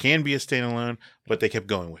 It can be a standalone, but they kept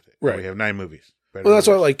going with it. Right. We have 9 movies. Better Well, that's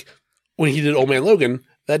or why, worse. like, when he did Old Man Logan,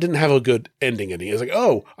 that didn't have a good ending. It was like,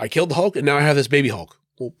 oh, I killed the Hulk, and now I have this baby Hulk.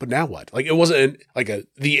 Well, but now what? Like, it wasn't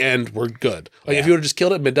the end, we're good. Like, if you would have just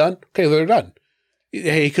killed it and been done, okay, they're done.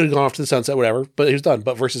 Hey, he could have gone off to the sunset, whatever, but he was done.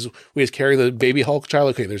 But versus we just carry the baby Hulk child,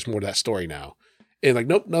 okay, there's more to that story now. And like,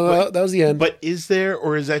 nope, no, that was the end. But is there,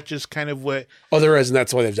 or is that just kind of what? Oh, there is, and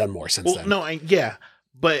that's why they've done more since Well, then. no,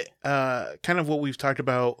 but kind of what we've talked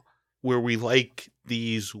about, where we like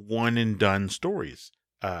these one and done stories.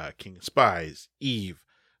 King of Spies, Eve,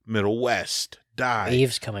 Middle West, Die.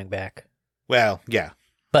 Eve's coming back. Well, yeah,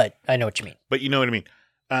 But I know what you mean. but you know what I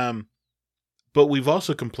mean. But we've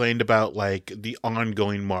also complained about like the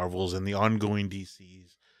ongoing Marvels and the ongoing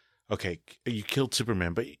DCs. Okay, you killed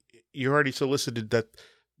Superman, but you already solicited that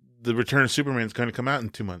the Return of Superman is going to come out in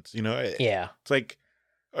 2 months. You know, Yeah. it's like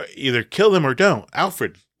either kill them or don't.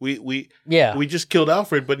 Alfred, we Yeah. just killed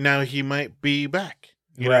Alfred, but now he might be back.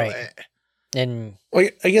 You know? Right. And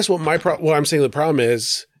Like, I guess what what I'm saying the problem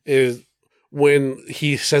is when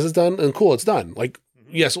he says it's done, and cool, it's done. Like,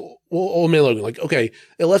 yes, well, Old Man Logan, like, okay,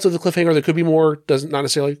 it left with a cliffhanger. There could be more. Doesn't not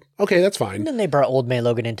necessarily. Okay, that's fine. then they brought Old Man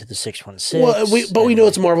Logan into the 616. Well, we know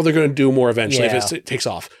it's Marvel. They're going to do more eventually Yeah. if it takes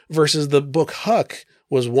off. Versus the book Huck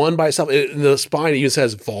was one by itself. The spine even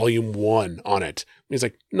says Volume 1 on it. He's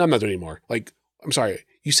like, no, I'm not doing anymore. Like, I'm sorry,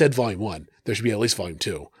 you said Volume 1. There should be at least Volume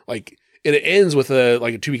 2. Like, and it ends with a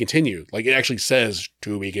to be continued. Like, it actually says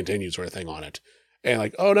to be continued sort of thing on it. And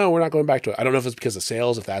like, oh no, we're not going back to it. I don't know if it's because of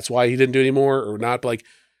sales, if that's why he didn't do it anymore or not. But like,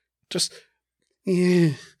 just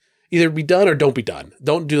either be done or don't be done.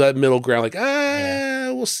 Don't do that middle ground. Like,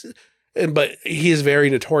 we'll see. But he is very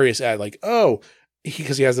notorious at like,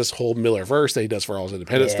 because he has this whole Miller verse that he does for all his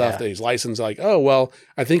independent stuff that he's licensed. Like, oh, well,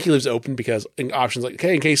 I think he leaves it open because in options like,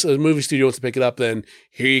 okay, in case a movie studio wants to pick it up, then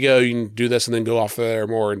here you go. You can do this and then go off there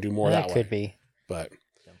more and do more that way. could be. But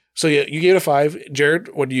so yeah, you gave it a 5.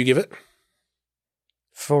 Jared, what do you give it?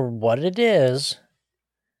 For what it is,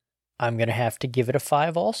 I'm going to have to give it a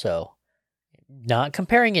 5 also. Not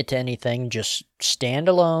comparing it to anything, just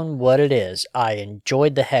standalone what it is. I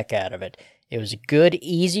enjoyed the heck out of it. It was a good,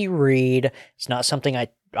 easy read. It's not something I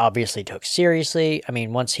obviously took seriously. I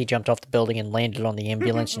mean, once he jumped off the building and landed on the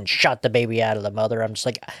ambulance and shot the baby out of the mother, I'm just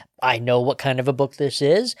like, I know what kind of a book this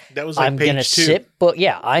is. That was like I'm gonna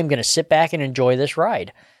I'm gonna sit back and enjoy this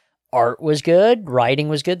ride. Art was good, writing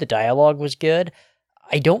was good, the dialogue was good.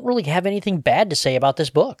 I don't really have anything bad to say about this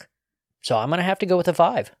book, so I'm gonna have to go with a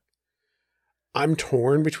 5. I'm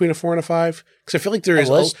torn between a 4 and a 5 because I feel like there is.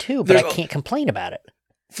 I was too, but I can't complain about it.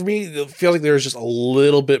 For me, it feels like there's just a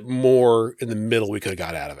little bit more in the middle we could have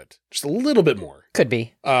got out of it. Just a little bit more. Could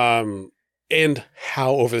be. And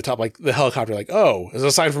how over the top, like the helicopter, like, oh, there's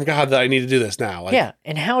a sign from God that I need to do this now. Like, yeah,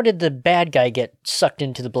 and how did the bad guy get sucked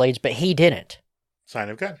into the blades, but he didn't? Sign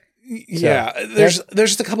of God. Yeah, there's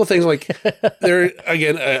just a couple of things like there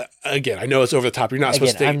again. I know it's over the top. You're not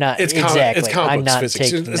supposed to. I'm not it's exactly. It's comic I'm books not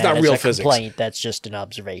physics. taking It's that not real as a physics. complaint. That's just an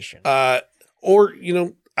observation. Or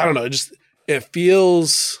I don't know. It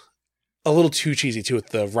feels a little too cheesy too with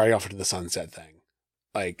the right off into the sunset thing.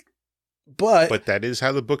 Like, but that is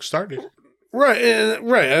how the book started. Right.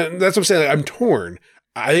 And that's what I'm saying. Like, I'm torn.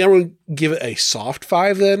 I think I'm going to give it a soft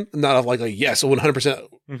 5 then, not like yes,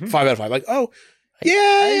 100% 5 out of 5. Like, oh,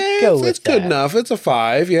 it's good enough. It's a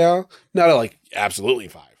 5. Yeah. Not a absolutely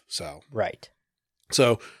 5. So, right.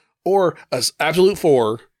 So, or a absolute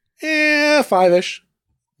 4. 5-ish.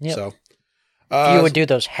 Yep. So, if you would do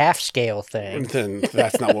those half scale things, then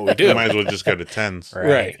that's not what we do. You might as well just go to 10s.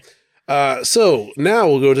 Right. So now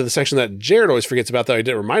we'll go to the section that Jared always forgets about that I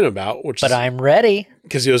didn't remind him about, but I'm ready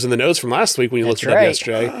because he was in the notes from last week when you looked it up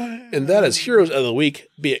yesterday, and that is Heroes of the Week,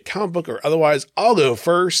 be it comic book or otherwise. I'll go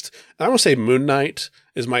first. And I'm going to say Moon Knight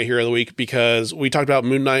is my Hero of the Week because we talked about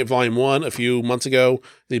Moon Knight Volume 1 a few months ago.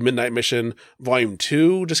 The Midnight Mission Volume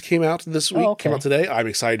 2 just came out this week, came out today. I'm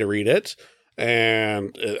excited to read it,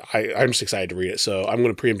 and I'm just excited to read it. So I'm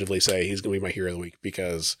going to preemptively say he's going to be my Hero of the Week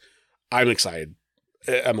because I'm excited.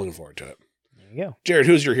 I'm looking forward to it. There you go. Jared,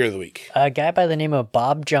 who's your Hero of the Week? A guy by the name of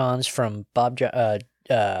Bob Johns from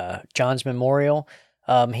Johns Memorial.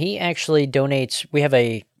 He actually donates. We have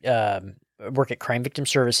a work at Crime Victim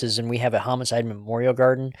Services, and we have a homicide memorial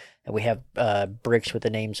garden, and we have bricks with the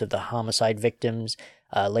names of the homicide victims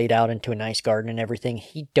laid out into a nice garden and everything.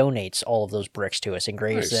 He donates all of those bricks to us,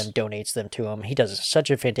 engraves them, donates them to him. He does such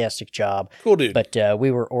a fantastic job. Cool dude. But we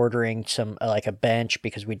were ordering some like a bench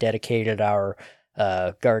because we dedicated our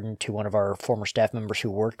garden to one of our former staff members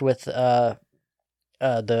who worked with the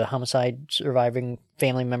homicide surviving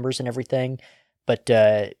family members and everything. But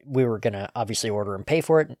we were going to obviously order and pay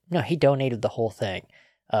for it. No, he donated the whole thing.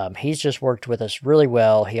 He's just worked with us really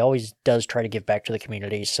well. He always does try to give back to the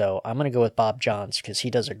community. So I'm going to go with Bob Johns because he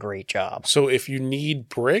does a great job. So if you need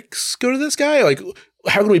bricks, go to this guy? Like,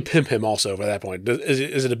 how can we pimp him also at that point?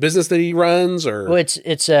 Is it a business that he runs? Or Well,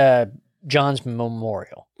 it's John's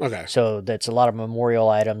Memorial. Okay. So that's a lot of memorial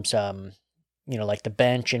items, like the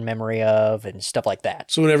bench in memory of and stuff like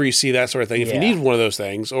that. So whenever you see that sort of thing, if you need one of those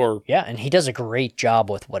things or... Yeah, and he does a great job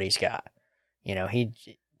with what he's got.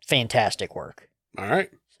 Fantastic work. All right.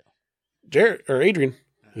 Jared or Adrian.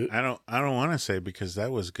 I don't want to say because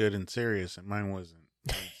that was good and serious and mine wasn't.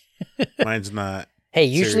 Mine's not. Hey,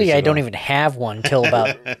 usually I don't even have one till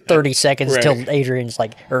about 30 seconds till Adrian's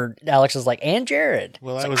or Alex is like, and Jared.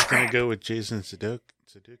 Well, I was going to go with Jason Sudeikis,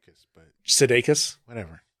 but... Sudeikis?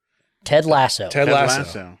 Whatever. Ted Lasso. Ted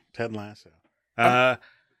Lasso.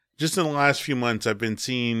 Just in the last few months, I've been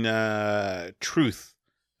seeing truth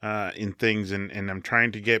in things, and I'm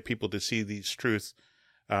trying to get people to see these truths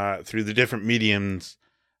through the different mediums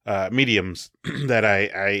that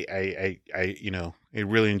I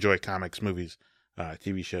really enjoy: comics, movies,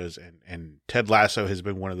 TV shows, and Ted Lasso has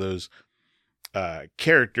been one of those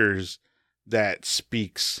characters that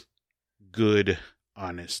speaks good,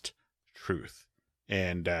 honest truth,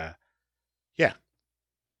 and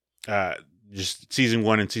just season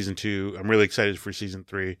 1 and season 2. I'm really excited for season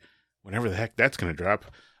 3, whenever the heck that's going to drop.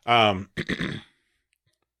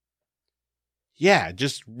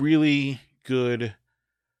 Just really good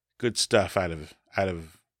stuff out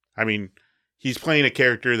of. I mean, he's playing a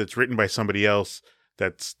character that's written by somebody else,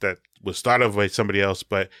 that was thought of by somebody else,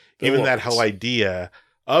 but even that whole idea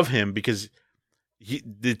of him, because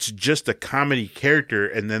it's just a comedy character,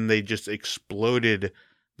 and then they just exploded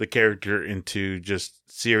the character into just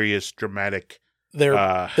serious, dramatic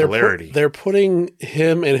hilarity. They're putting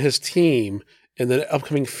him and his team in the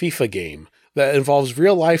upcoming FIFA game that involves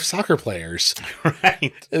real life soccer players.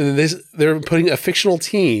 Right. And they're putting a fictional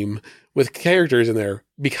team with characters in there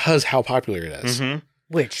because how popular it is. Mm-hmm.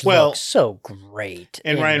 Which looks so great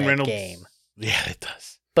and in Ryan that Reynolds game. Yeah, it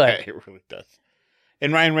does. But it really does.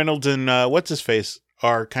 And Ryan Reynolds and what's his face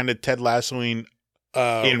are kind of Ted Lassoing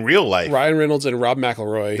in real life. Ryan Reynolds and Rob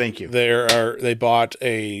McElroy. Thank you. They bought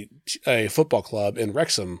a football club in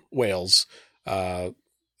Wrexham, Wales.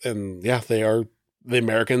 And yeah, they are the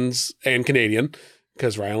Americans and Canadian,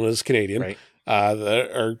 because Ryan is Canadian. Right.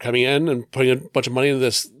 That are coming in and putting a bunch of money into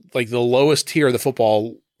this, like the lowest tier of the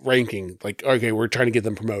football ranking. Like, okay, we're trying to get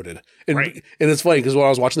them promoted. And Right. and it's funny because when I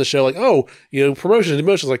was watching the show, like, oh, promotions and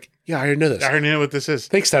demotions, like, yeah, I already know this. I already know what this is.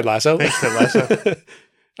 Thanks, Ted Lasso. Thanks, Ted Lasso.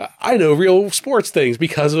 I know real sports things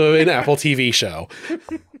because of an Apple TV show.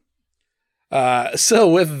 So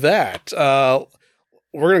with that,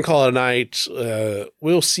 we're going to call it a night.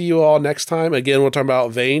 We'll see you all next time. Again, we'll talk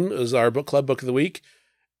about Vane as our book club book of the week.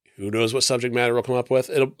 Who knows what subject matter we'll come up with.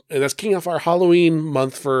 And that's kicking off our Halloween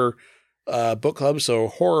month for book club. So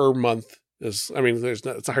horror month is, it's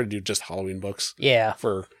not hard to do just Halloween books Yeah.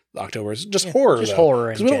 for October. It's just horror. Just horror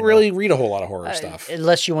in because we don't general. really read a whole lot of horror stuff.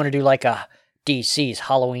 Unless you want to do like a DC's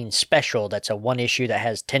Halloween special that's a one issue that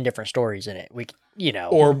has 10 different stories in it.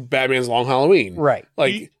 Or Batman's Long Halloween. Right.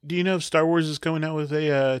 Like, do you know if Star Wars is coming out with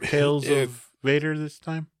a Tales of Vader this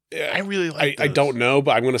time? I really like I those. don't know,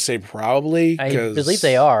 but I'm going to say probably. I 'cause- believe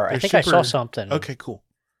they are. I they're think I saw super- something. Okay, cool.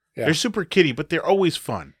 Yeah. They're super kitty, but they're always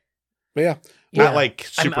fun. But yeah. Yeah. Not like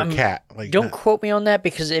super I'm- cat. Like Don't not- quote me on that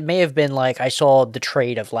because it may have been like I saw the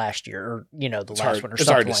trade of last year or, the last hard- one or it's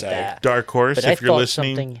something hard to like say. that. Dark Horse. But I If you're thought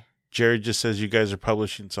listening, something. Jared just says you guys are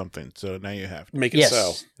publishing something, so now you have to. Make it Yes.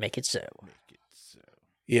 so. Make it so.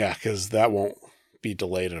 Yeah, because that won't be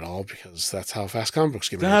delayed at all because that's how fast comic books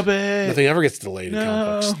get made. Stop it. Nothing ever gets delayed in No.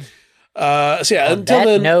 comic books. So yeah, On until that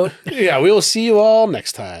then, note, yeah, we will see you all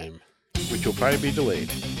next time. Which will probably be delayed.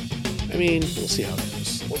 We'll see how it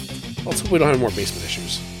goes. Let's hope we don't have more basement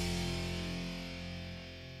issues.